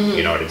clout?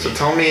 You know what I mean? So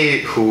tell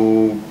me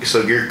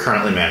so you're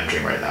currently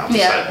managing right now.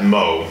 Yeah.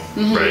 Mo,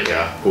 right?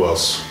 Yeah. Who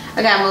else?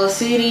 I got Mo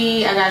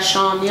City, I got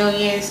Sean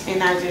Millions,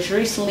 and I just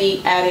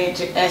recently added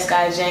S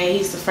Guy J.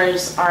 He's the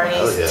first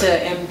artist to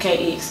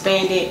MKE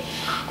Expanded.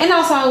 And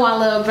also my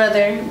little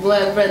brother,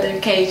 blood brother,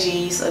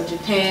 KGs of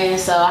Japan.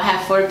 So I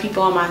have 4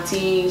 people on my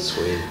team.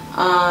 Sweet.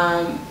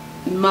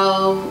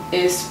 Mo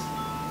is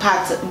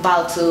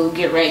about to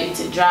get ready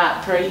to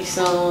drop pretty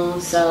soon.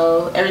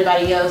 So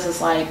everybody else is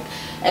like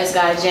S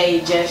Guy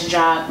J just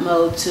dropped,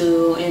 Mo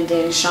 2, and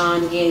then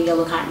Sean getting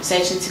Yellow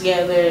Conversation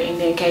together, and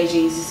then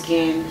KG's is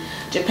getting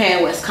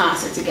Japan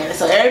Wisconsin together.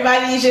 So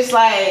everybody's just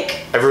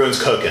like,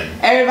 everyone's cooking.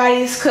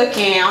 Everybody's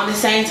cooking on the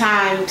same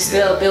time,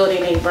 still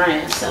building a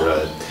brand.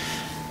 So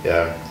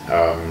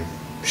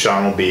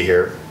Sean will be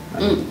here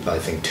in, I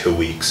think, 2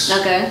 weeks.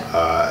 Okay.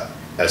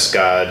 S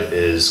God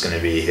is going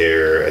to be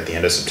here at the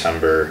end of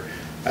September.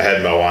 I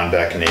had Mo on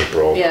back in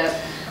April. Yeah.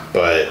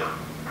 But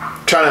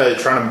trying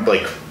to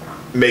like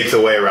make the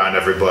way around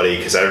everybody,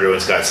 because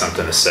everyone's got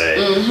something to say.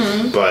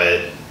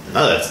 But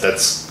no,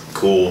 that's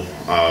cool.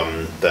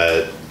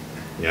 That,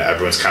 you know,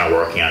 everyone's kind of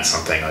working on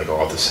something like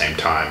all at the same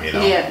time. You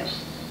know.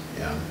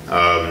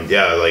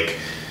 Yeah. Like,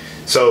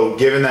 so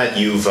given that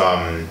you've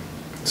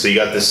so you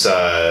got this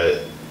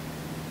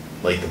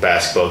like the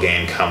basketball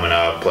game coming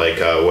up. Like,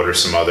 what are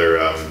some other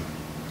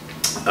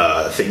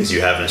things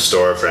you have in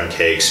store for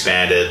MK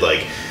Expanded?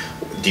 Like,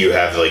 do you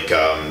have like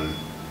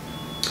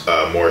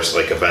more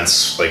like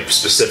events, like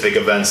specific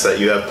events that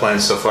you have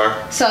planned so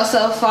far? So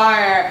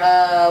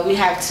far we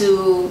have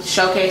 2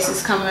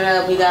 showcases coming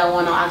up. We got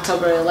one on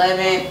October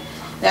 11th.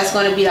 That's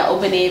going to be the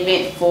opening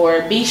event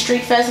for B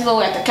Street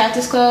Festival at the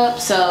Cactus Club.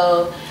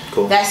 So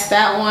cool. That's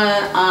that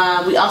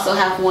one. We also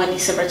have one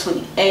December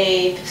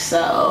 28th.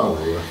 So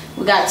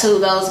we got 2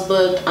 of those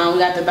booked. We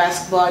got the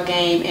basketball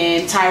game,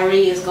 and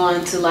Tyree is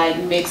going to like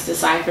mix the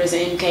ciphers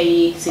and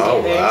MKE together.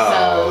 Oh,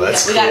 wow. So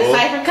that's we got a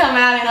cipher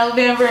coming out in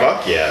November.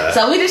 Fuck yeah.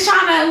 So we just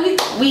trying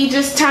to we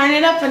just turn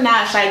it up a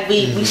notch. Like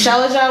we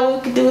showed y'all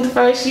what we could do the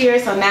first year.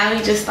 So now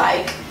we just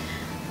like,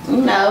 you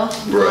know,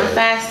 going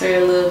faster a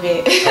little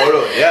bit.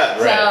 Totally, yeah,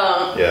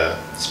 right. So,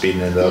 yeah,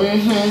 speeding it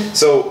up.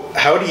 So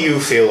how do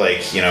you feel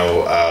like, you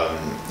know,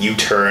 you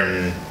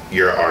turn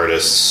your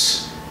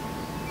artists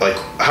like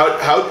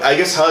how I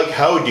guess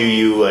how do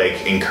you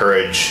like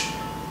encourage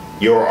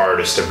your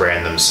artists to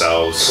brand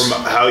themselves?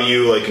 From how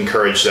you like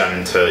encourage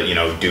them to, you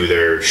know, do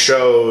their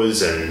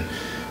shows and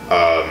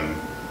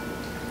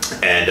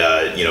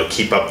you know,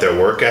 keep up their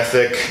work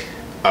ethic,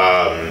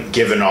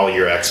 given all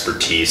your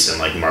expertise in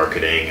like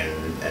marketing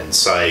and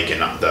psych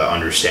and the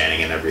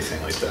understanding and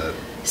everything like that?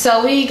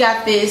 So we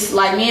got this,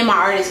 like me and my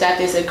artists got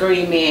this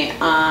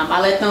agreement. I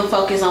let them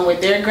focus on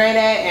what they're great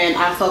at, and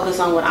I focus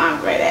on what I'm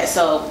great at.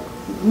 So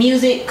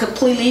music,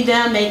 completely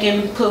them. They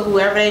can put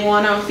whoever they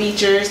want on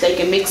features. They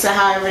can mix it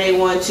however they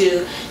want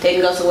to. They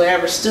can go to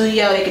whatever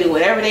studio. They can do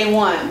whatever they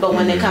want. But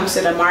when it comes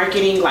to the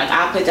marketing, like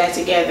I put that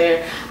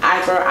together.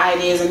 I throw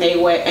ideas in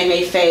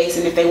they face,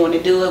 and if they want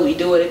to do it, we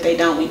do it. If they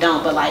don't, we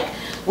don't. But like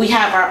we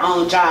have our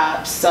own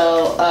jobs,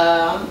 so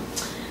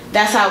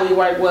that's how we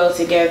work well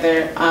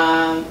together.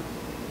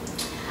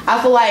 I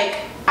feel like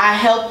I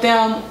helped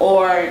them,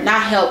 or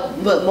not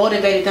help, but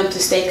motivated them to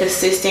stay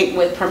consistent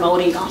with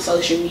promoting on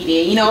social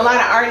media. You know, a lot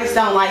of artists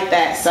don't like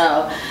that.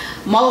 So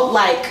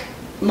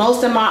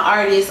most of my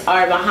artists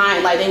are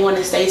behind, like they want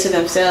to stay to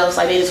themselves,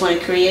 like they just want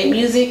to create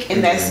music,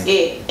 and that's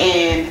it.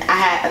 And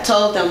I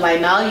told them, like,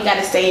 no, you got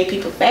to stay in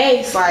people's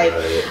face. Like,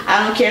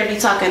 I don't care if you're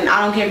talking,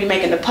 I don't care if you're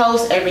making a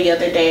post every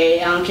other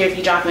day, I don't care if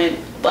you're dropping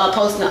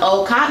posting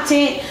old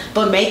content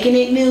but making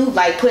it new,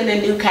 like putting a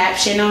new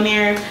caption on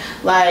there.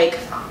 Like,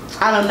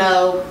 I don't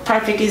know,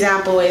 perfect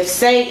example is,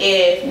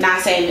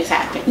 not saying this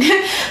happened,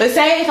 but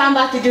say if I'm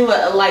about to do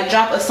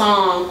drop a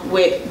song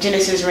with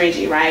Genesis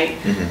Renji, right?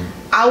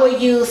 I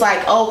would use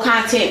like old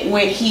content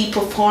when he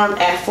performed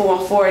at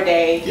 4-on-4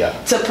 Day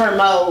to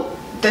promote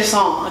the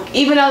song.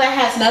 Even though that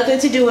has nothing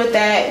to do with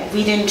that,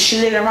 we didn't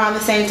shoot it around the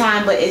same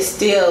time, but it's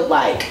still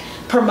like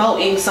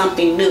promoting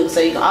something new. So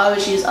you can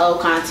always use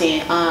old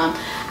content.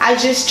 I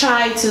just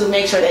try to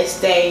make sure they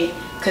stay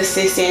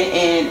consistent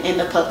and in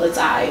the public's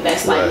eye.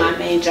 That's like my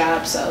main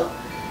job. So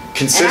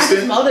consistent, and I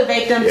just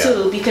motivate them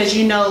too, because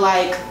you know,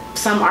 like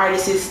some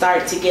artists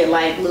start to get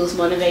like lose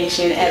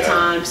motivation at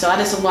times. So I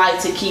just like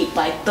to keep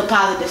like the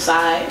positive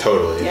side.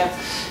 Totally. Yeah.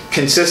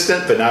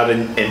 Consistent, but not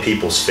in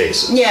people's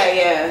faces.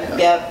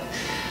 Yeah.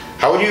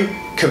 How would you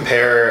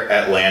compare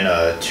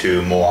Atlanta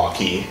to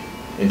Milwaukee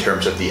in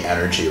terms of the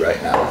energy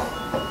right now?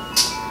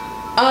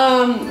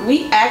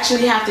 We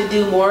actually have to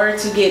do more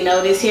to get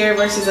noticed here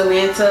versus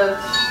Atlanta.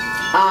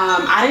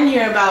 I didn't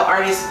hear about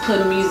artists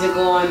putting music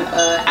on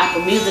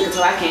Apple Music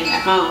until I came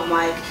back home.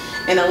 Like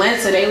in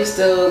Atlanta, they would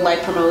still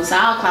like promote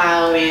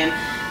SoundCloud and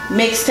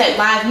live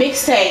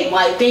mixtape,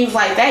 like things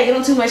like that. You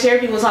don't too much hear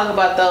people talk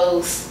about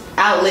those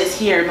outlets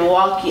here in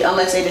Milwaukee,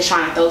 unless they're just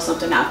trying to throw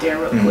something out there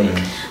real quick.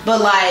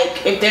 But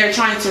like if they're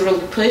trying to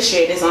really push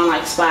it, it's on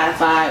like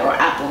Spotify or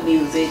Apple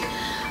Music.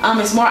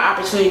 It's more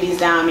opportunities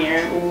down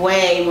there,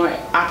 way more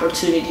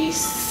opportunities,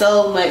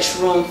 so much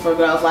room for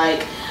growth.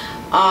 Like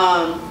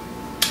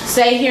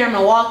say here in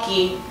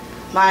Milwaukee,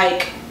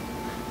 like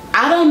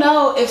I don't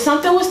know if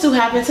something was to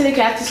happen to the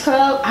Cactus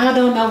Club, I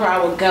don't know where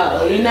I would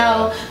go, you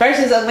know,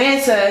 versus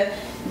Atlanta.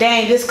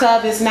 Dang, this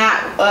club is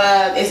not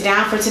is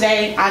down for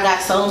today. I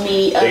got so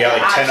many they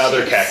got like 10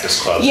 other Cactus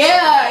Clubs, you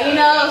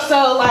know,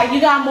 so like you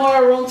got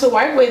more room to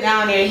work with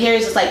down there. Here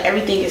it's just like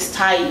everything is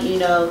tight, you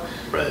know.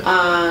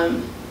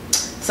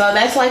 So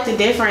that's like the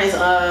difference.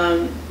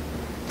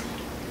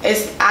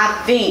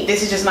 I think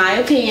this is just my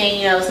opinion,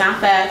 you know, it's not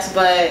facts,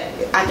 but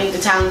I think the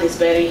talent is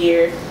better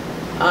here.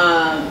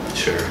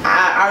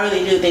 I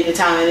really do think the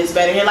talent is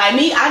better here. Like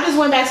me, I just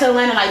went back to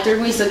Atlanta like 3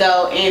 weeks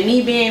ago, and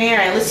me being there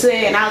and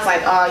listening, and I was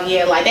like, oh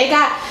yeah, like they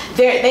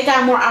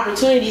got more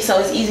opportunities, so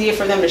it's easier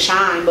for them to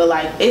shine. But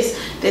like it's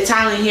the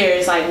talent here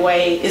is like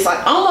it's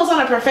like almost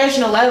on a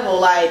professional level.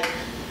 Like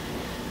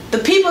the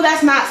people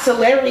that's not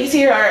celebrities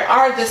here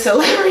are the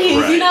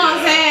celebrities, you know what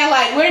I'm saying?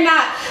 Like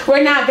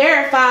we're not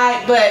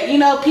verified, but you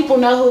know, people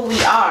know who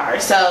we are.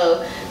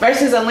 So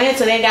versus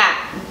Atlanta, they got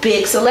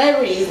big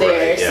celebrities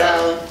there.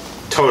 So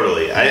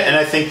totally. And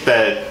I think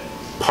that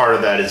part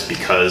of that is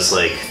because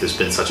like there's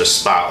been such a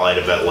spotlight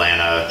of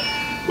Atlanta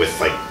with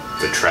like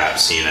the trap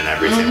scene and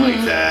everything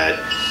like that,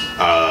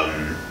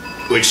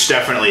 which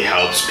definitely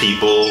helps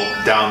people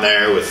down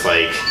there with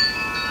like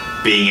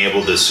being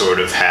able to sort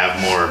of have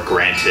more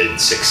granted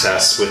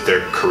success with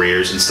their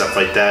careers and stuff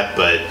like that.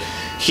 But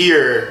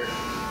here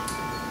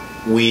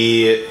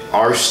we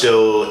are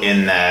still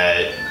in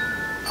that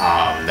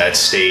that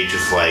stage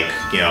of like,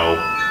 you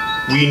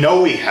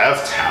know we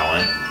have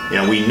talent, you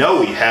know, we know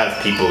we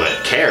have people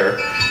that care.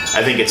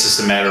 I think it's just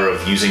a matter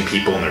of using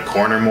people in their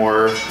corner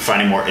more,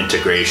 finding more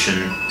integration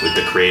with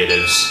the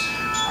creatives.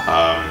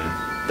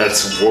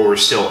 That's where we're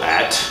still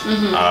at.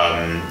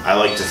 I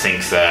like to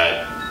think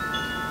that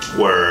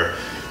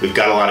we've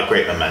got a lot of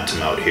great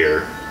momentum out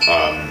here,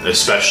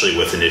 especially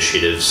with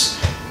initiatives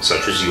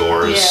such as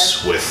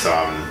yours, with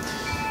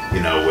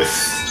you know, with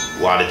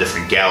a lot of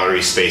different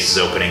gallery spaces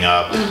opening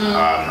up.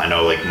 I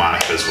know like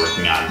Monica's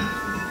working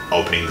on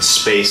opening the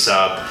space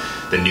up.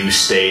 The new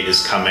state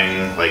is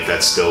coming, like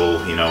that's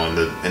still, you know,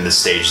 in the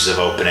stages of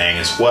opening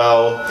as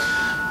well.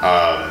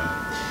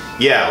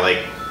 Yeah,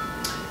 like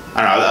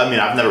I don't know. I mean,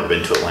 I've never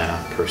been to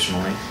Atlanta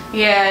personally.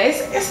 Yeah,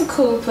 it's a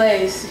cool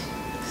place.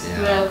 It's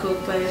a real cool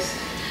place.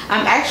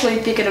 I'm actually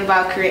thinking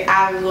about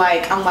I'm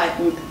like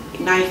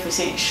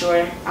 90%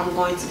 sure I'm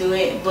going to do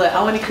it, but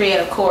I want to create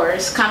a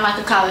course, kind of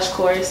like a college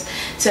course,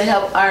 to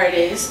help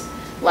artists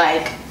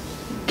like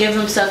give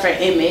themselves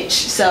an image.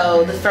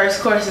 So the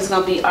first course is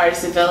going to be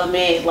artist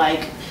development,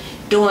 like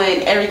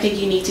doing everything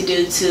you need to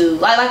do to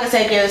like I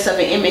said, give yourself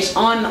an image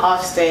on,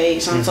 off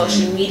stage, on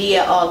social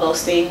media, all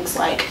those things.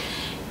 Like,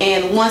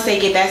 and once they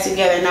get that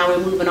together, now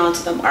we're moving on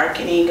to the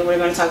marketing, and we're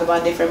going to talk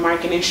about different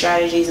marketing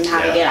strategies and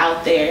how to get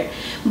out there.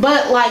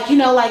 But like, you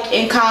know, like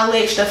in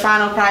college, the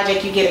final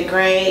project, you get a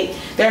grade.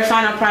 Their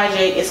final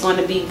project is going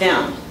to be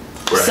them.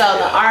 Right, so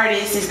the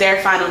artist is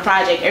their final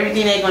project.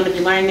 Everything they're going to be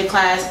learning in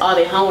class, all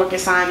their homework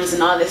assignments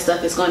and all this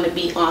stuff is going to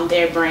be on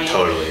their brand.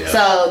 Totally. Yeah.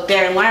 So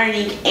they're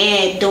learning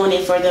and doing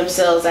it for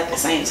themselves at the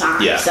same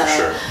time. Yeah, so for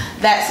sure.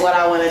 That's what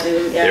I want to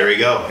do. Yeah. There we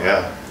go.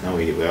 Yeah. No,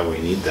 we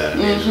need that.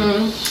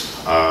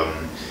 I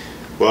mean,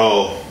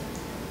 well,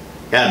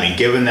 yeah, I mean,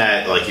 given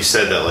that, like you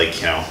said, that, like,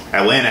 you know,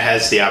 Atlanta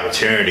has the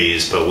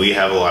opportunities, but we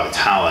have a lot of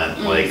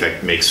talent, like,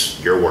 that makes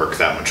your work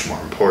that much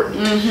more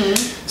important.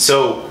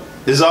 So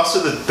there's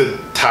also the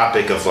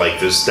topic of, like,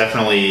 there's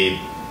definitely,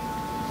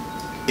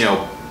 you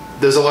know,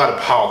 there's a lot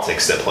of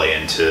politics that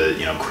play into,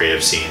 you know,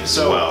 creative scenes as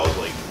well.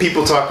 Like,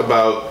 people talk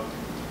about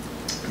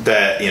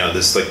that, you know,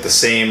 this, like, the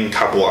same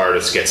couple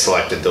artists get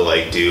selected to,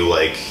 like, do,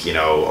 like, you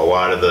know, a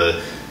lot of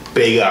the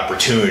big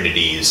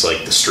opportunities,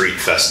 like the street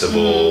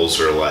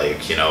festivals, or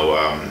like, you know,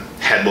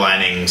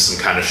 headlining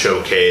some kind of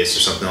showcase or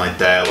something like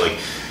that. Like,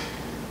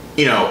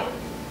 you know,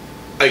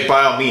 like,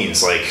 by all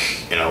means,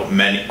 like, you know,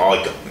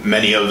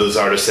 many of those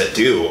artists that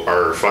do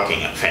are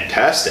fucking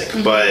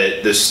fantastic,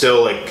 but there's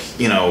still, like,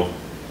 you know,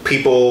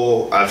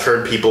 I've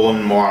heard people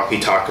in Milwaukee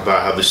talk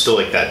about how there's still,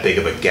 like, that big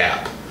of a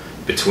gap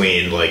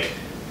between, like,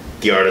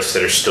 the artists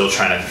that are still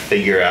trying to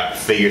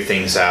figure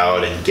things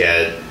out and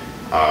get,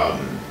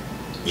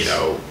 you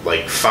know,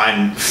 like,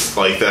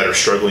 that are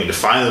struggling to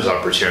find those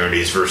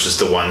opportunities versus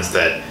the ones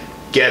that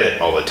get it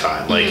all the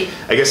time. Like,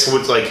 I guess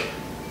what's, like,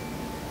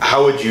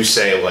 how would you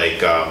say,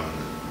 like,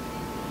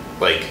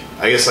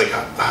 I guess, like,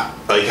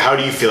 how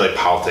do you feel like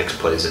politics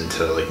plays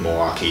into, like,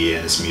 Milwaukee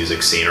and its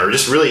music scene, or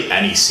just really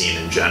any scene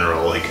in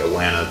general, like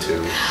Atlanta too?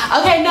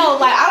 Okay, no,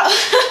 like, I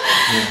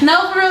don't,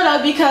 no, for real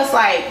though, because,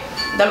 like,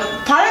 the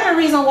part of the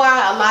reason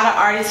why a lot of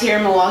artists here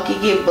in Milwaukee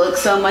get booked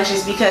so much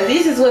is because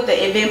this is what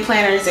the event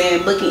planners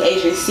and booking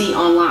agents see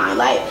online.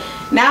 Like,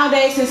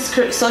 nowadays,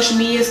 since social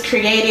media is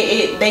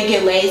created, they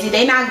get lazy.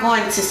 They're not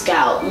going to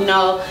scout, you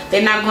know.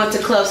 They're not going to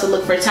clubs to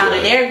look for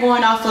talent. They're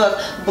going off of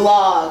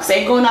blogs.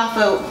 They're going off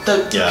of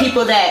the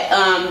people that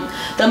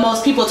the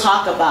most people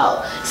talk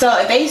about. So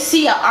if they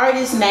see an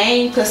artist's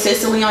name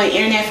consistently on the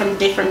internet from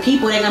different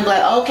people, they're going to be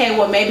like, okay,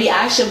 well, maybe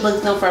I should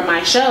book them for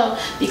my show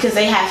because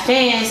they have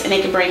fans and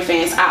they can bring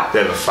fans out.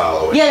 They have a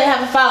following. Yeah, they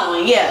have a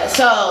following, yeah.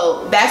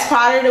 So that's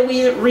part of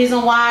the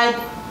reason why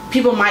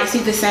people might see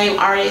the same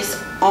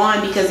artists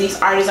on, because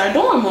these artists are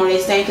doing more, they're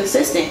staying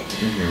consistent.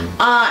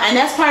 And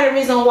that's part of the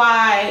reason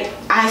why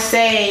I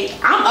say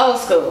I'm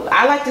old school.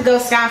 I like to go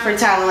scout for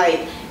talent.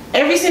 Like,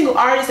 every single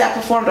artist that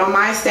performed on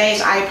my stage,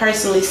 I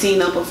personally seen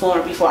them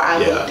perform before I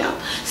booked them.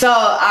 So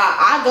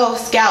I go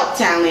scout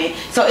talent.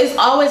 So it's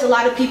always a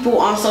lot of people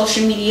on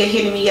social media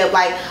hitting me up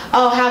like,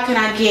 oh, how can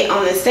I get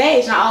on the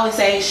stage? And I always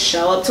say,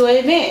 show up to an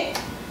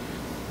event.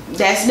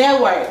 That's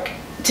network.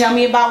 Tell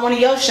me about one of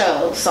your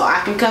shows so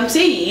I can come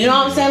see you. You know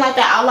what I'm saying? Like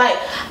that.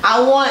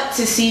 I want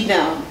to see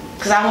them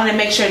because I want to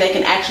make sure they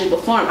can actually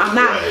perform. I'm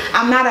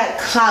not a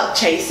clout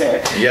chaser.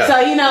 Yeah.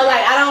 So, you know,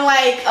 like,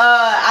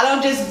 I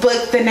don't just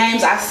book the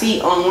names I see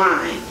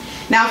online.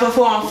 Now for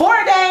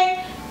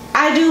 4-on-4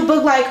 I do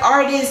book, like,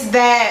 artists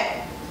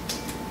that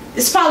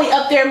it's probably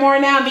up there more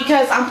now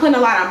because I'm putting a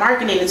lot of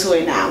marketing into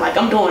it now. Like,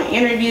 I'm doing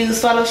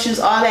interviews, photo shoots,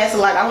 all that. So,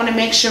 like, I want to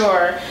make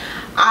sure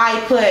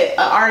I put an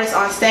artist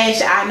on stage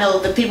that I know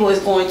the people is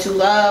going to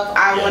love.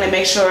 I want to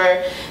make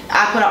sure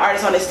I put an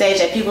artist on the stage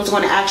that people's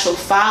going to actually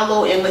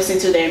follow and listen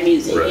to their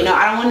music. You know,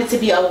 I don't want it to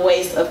be a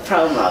waste of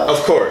promo. Of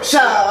course. So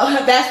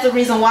that's the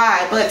reason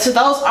why. But to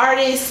those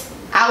artists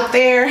out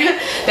there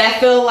that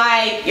feel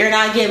like you're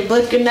not getting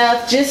booked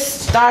enough,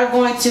 just start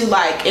going to,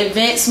 like,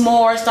 events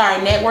more,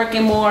 start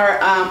networking more,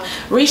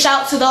 reach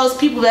out to those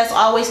people that's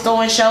always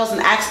throwing shows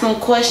and ask them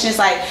questions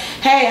like,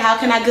 hey, how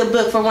can I get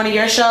booked for one of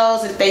your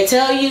shows? If they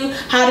tell you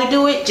how to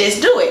do it,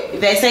 just do it.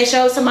 If they say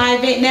show up to my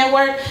event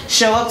network,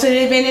 show up to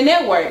the event and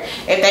network.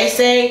 If they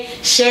say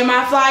share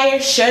my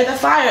flyer, share the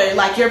flyer.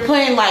 Like, you're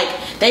putting, like,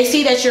 they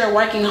see that you're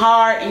working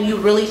hard and you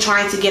really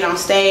trying to get on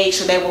stage,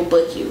 so they will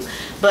book you.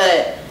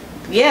 But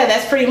yeah,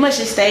 that's pretty much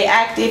it. Stay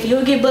active.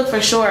 You'll get booked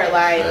for sure.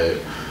 Like,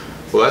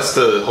 well, that's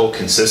the whole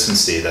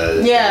consistency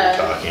that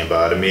you're talking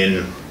about. I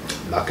mean,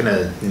 I'm not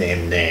gonna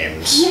name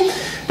names,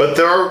 but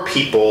there are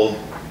people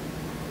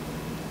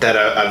that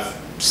I've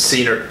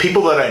seen, or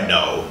people that I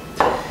know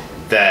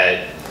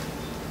that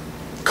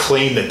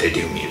claim that they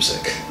do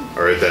music,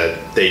 or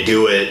that they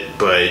do it,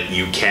 but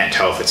you can't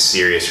tell if it's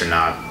serious or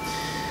not.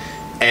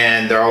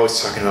 and they're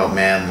always talking about,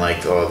 man,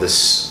 like, oh,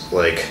 this,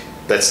 like,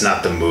 that's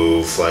not the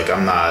move. Like,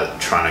 I'm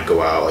not trying to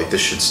go out. Like,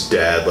 this shit's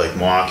dead. Like,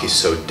 Milwaukee's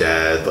so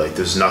dead. Like,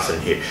 there's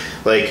nothing here.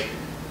 Like,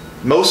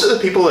 most of the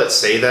people that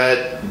say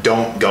that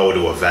don't go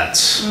to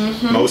events.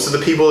 Most of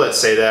the people that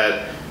say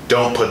that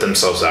don't put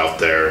themselves out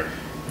there.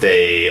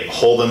 They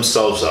hold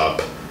themselves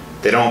up.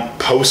 They don't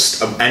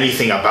post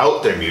anything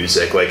about their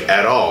music, like,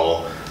 at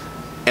all.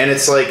 And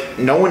it's like,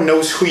 no one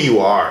knows who you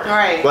are.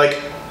 Right.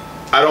 Like,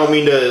 I don't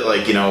mean to,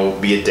 like, you know,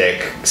 be a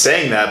dick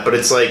saying that, but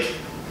it's like,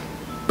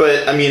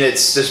 but, I mean,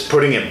 it's just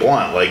putting it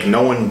blunt. Like,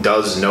 no one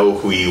does know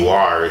who you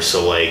are,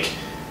 so, like,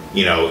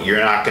 you know, you're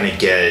not going to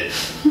get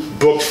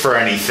booked for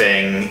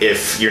anything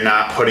if you're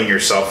not putting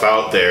yourself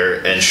out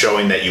there and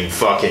showing that you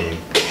fucking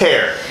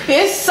care.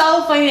 It's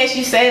so funny that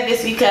you said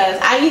this, because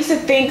I used to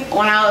think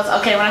when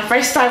I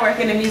first started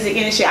working in the music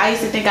industry, I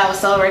used to think I was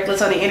so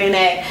reckless on the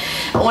internet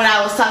when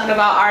I was talking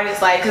about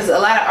artists, like, because a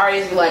lot of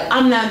artists be like,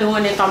 I'm not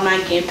doing it if I'm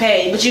not getting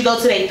paid. But you go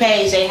to their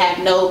page, they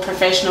have no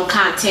professional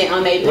content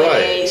on their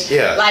page, right.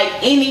 Yeah. like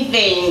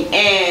anything,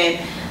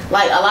 and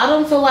like a lot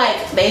of them feel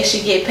like they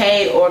should get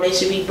paid or they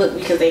should be booked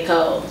because they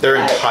cold. They're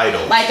like,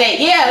 entitled. Like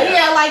they,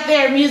 yeah, like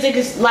their music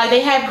is like,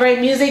 they have great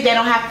music, they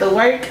don't have to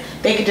work,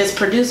 they can just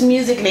produce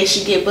music and they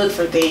should get booked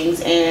for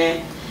things,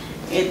 and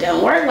it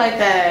don't work like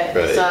that.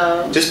 Right.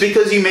 So just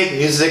because you make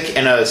music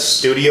in a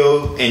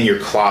studio in your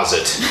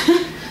closet,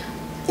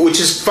 which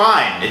is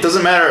fine, it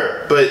doesn't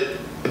matter, but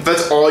if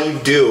that's all you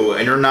do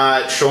and you're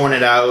not showing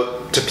it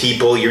out to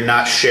people, you're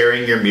not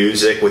sharing your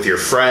music with your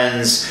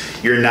friends,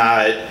 you're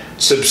not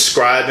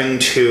subscribing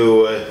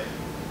to,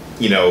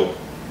 you know,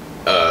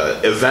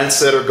 events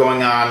that are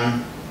going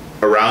on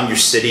around your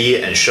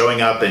city and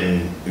showing up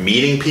and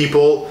meeting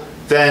people,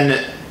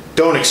 then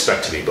don't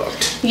expect to be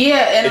booked.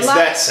 Yeah, and it's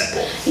that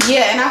simple.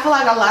 Yeah, and I feel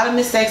like a lot of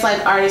mistakes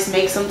like artists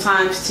make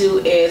sometimes too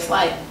is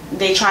like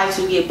they try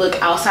to get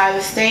booked outside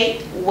the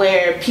state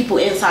where people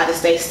inside the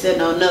state still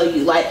don't know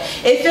you. Like,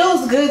 it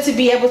feels good to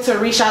be able to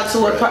reach out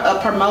to a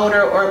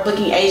promoter or a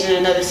booking agent in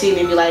another city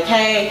and be like,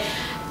 hey,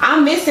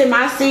 I'm missing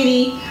my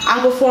city. I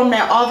performed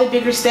at all the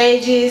bigger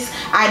stages.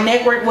 I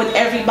network with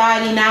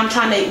everybody. Now I'm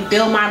trying to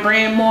build my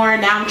brand more.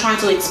 Now I'm trying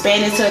to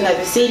expand into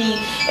another city.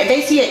 If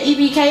they see an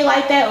EBK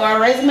like that or a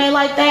resume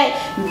like that,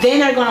 then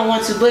they're going to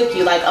want to book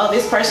you. Like, oh,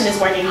 this person is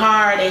working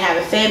hard. They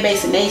have a fan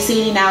base in their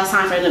city. Now it's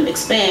time for them to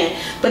expand.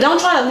 But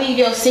don't try to leave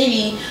your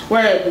city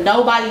where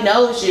nobody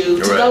knows you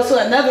to go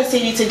to another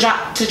city to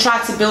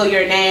try to build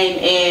your name.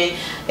 And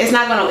it's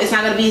not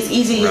gonna be as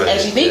easy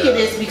as you think it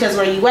is, because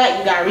where you at,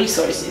 you got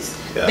resources.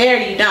 Yeah.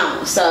 There you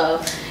don't. So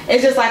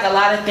it's just like a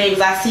lot of things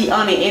I see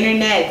on the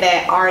internet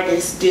that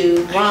artists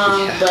do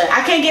wrong. Yeah. But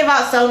I can't give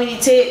out so many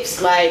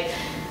tips. Like,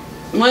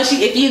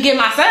 if you get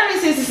my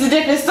services, it's a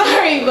different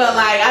story. But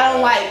like,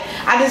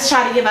 I just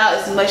try to give out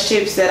as much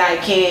tips that I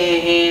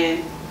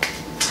can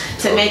and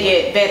to make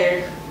it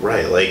better.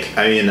 Right. Like,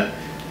 I mean, and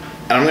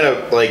I'm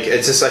gonna, like,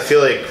 it's just, I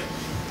feel like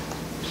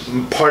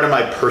part of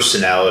my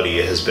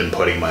personality has been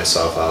putting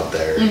myself out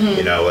there.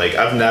 You know, like,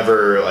 I've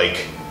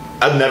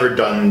never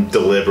done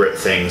deliberate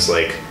things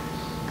like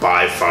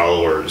buy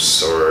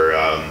followers or,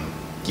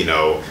 you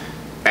know,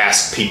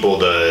 ask people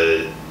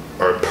to,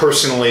 or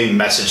personally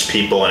message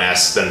people and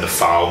ask them to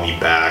follow me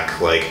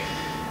back. Like,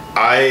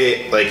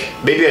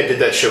 maybe I did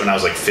that shit when I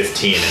was like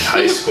 15 in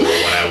high school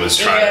when I was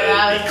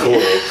trying to be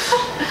cool.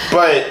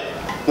 But,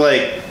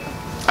 like,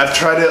 I've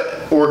tried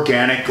to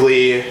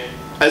organically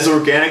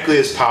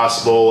as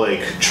possible,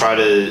 like, try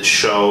to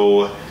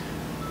show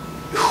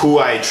who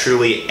I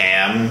truly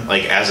am,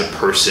 like, as a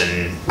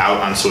person out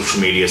on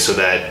social media, so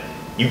that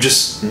you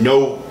just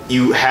know,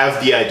 you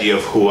have the idea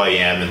of who I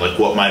am and, like,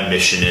 what my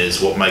mission is,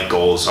 what my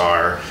goals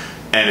are.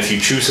 And if you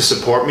choose to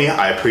support me,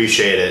 I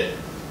appreciate it.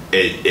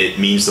 It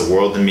means the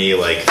world to me.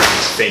 Like,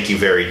 thank you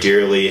very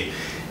dearly.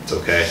 It's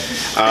okay.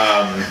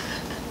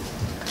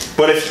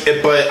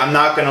 But I'm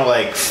not gonna,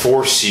 like,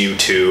 force you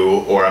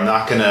to, or I'm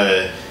not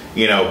gonna,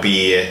 you know,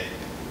 be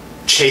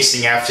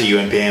chasing after you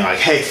and being like,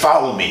 hey,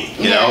 follow me,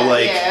 you know,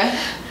 like,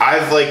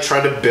 I've, like,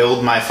 tried to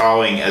build my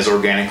following as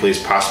organically as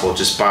possible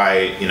just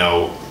by, you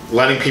know,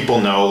 letting people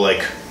know,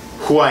 like,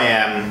 who I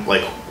am,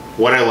 like,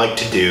 what I like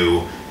to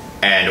do,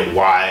 and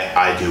why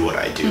I do what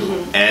I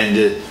do. And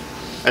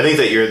I think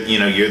that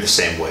you're the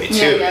same way too.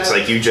 It's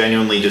like, you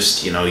genuinely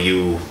just, you know,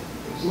 you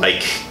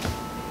like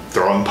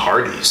throwing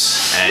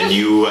parties and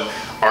you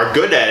are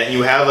good at it, and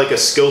you have, like, a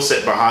skill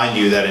set behind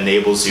you that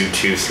enables you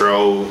to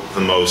throw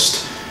the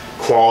most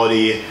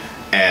quality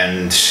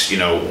and, you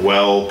know,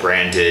 well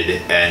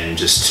branded and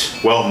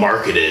just well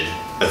marketed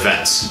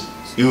events.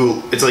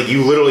 It's like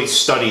you literally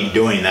studied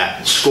doing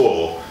that in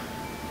school.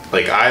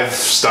 Like, I've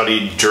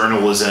studied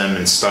journalism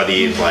and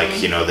studied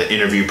like, you know, the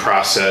interview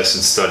process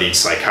and studied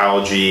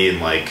psychology, and,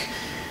 like,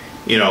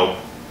 you know,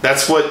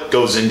 that's what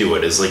goes into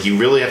it, is like, you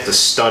really have to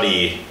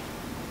study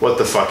what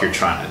the fuck you're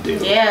trying to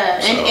do. Yeah,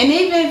 so. and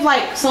even if,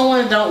 like,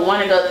 someone don't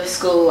want to go to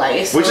school, like,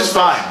 it's which is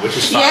fine.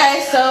 Yeah,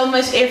 it's so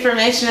much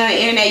information on the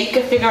internet. You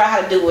can figure out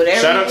how to do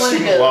whatever you want to do. Shout out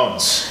student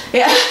loans.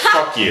 Yeah.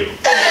 Fuck you.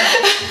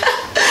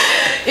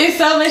 It's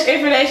so much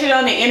information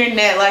on the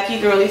internet, like you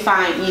can really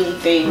find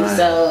anything. Right.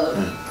 So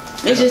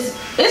it's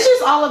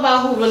just all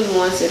about who really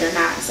wants it or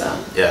not. So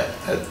yeah,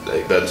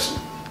 that's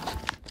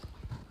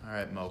all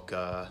right,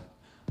 Mocha.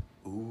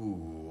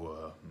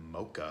 Ooh,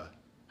 Mocha.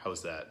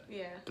 How's that?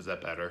 Yeah. Is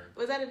that better?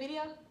 Was that a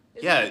video?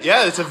 Yeah,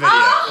 it's a video.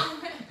 Oh!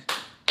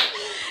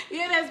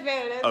 Yeah, that's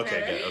better. That's okay,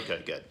 better. good.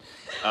 Okay, good.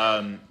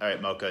 All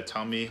right, Mocha,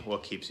 tell me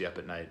what keeps you up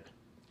at night.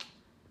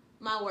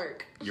 My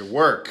work. Your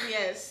work.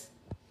 Yes.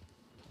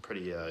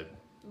 Pretty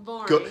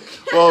boring. Good.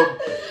 Well,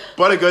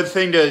 but a good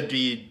thing to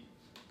be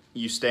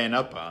you staying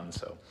up on.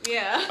 So.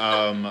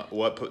 Yeah.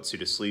 What puts you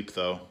to sleep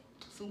though?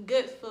 Some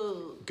good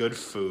food. Good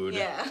food.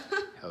 Yeah.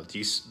 Hell, do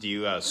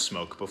you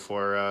smoke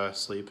before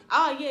sleep?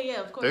 Oh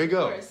yeah, of course. There you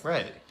go. Course.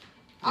 Right.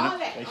 All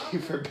that. Thank you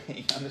for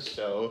being on the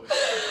show.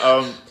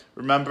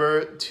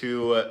 Remember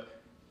to,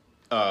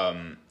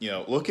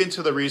 look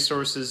into the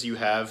resources you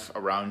have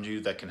around you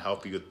that can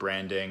help you with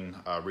branding.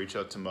 Reach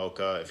out to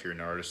Mocha if you're an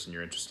artist and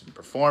you're interested in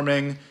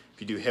performing. If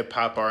you do hip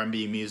hop,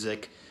 R&B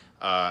music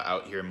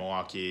out here in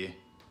Milwaukee,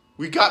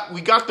 we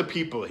got the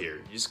people here.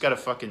 You just gotta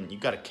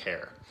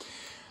care.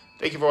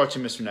 Thank you for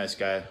watching, Mr. Nice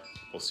Guy.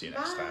 We'll see you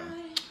next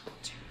time.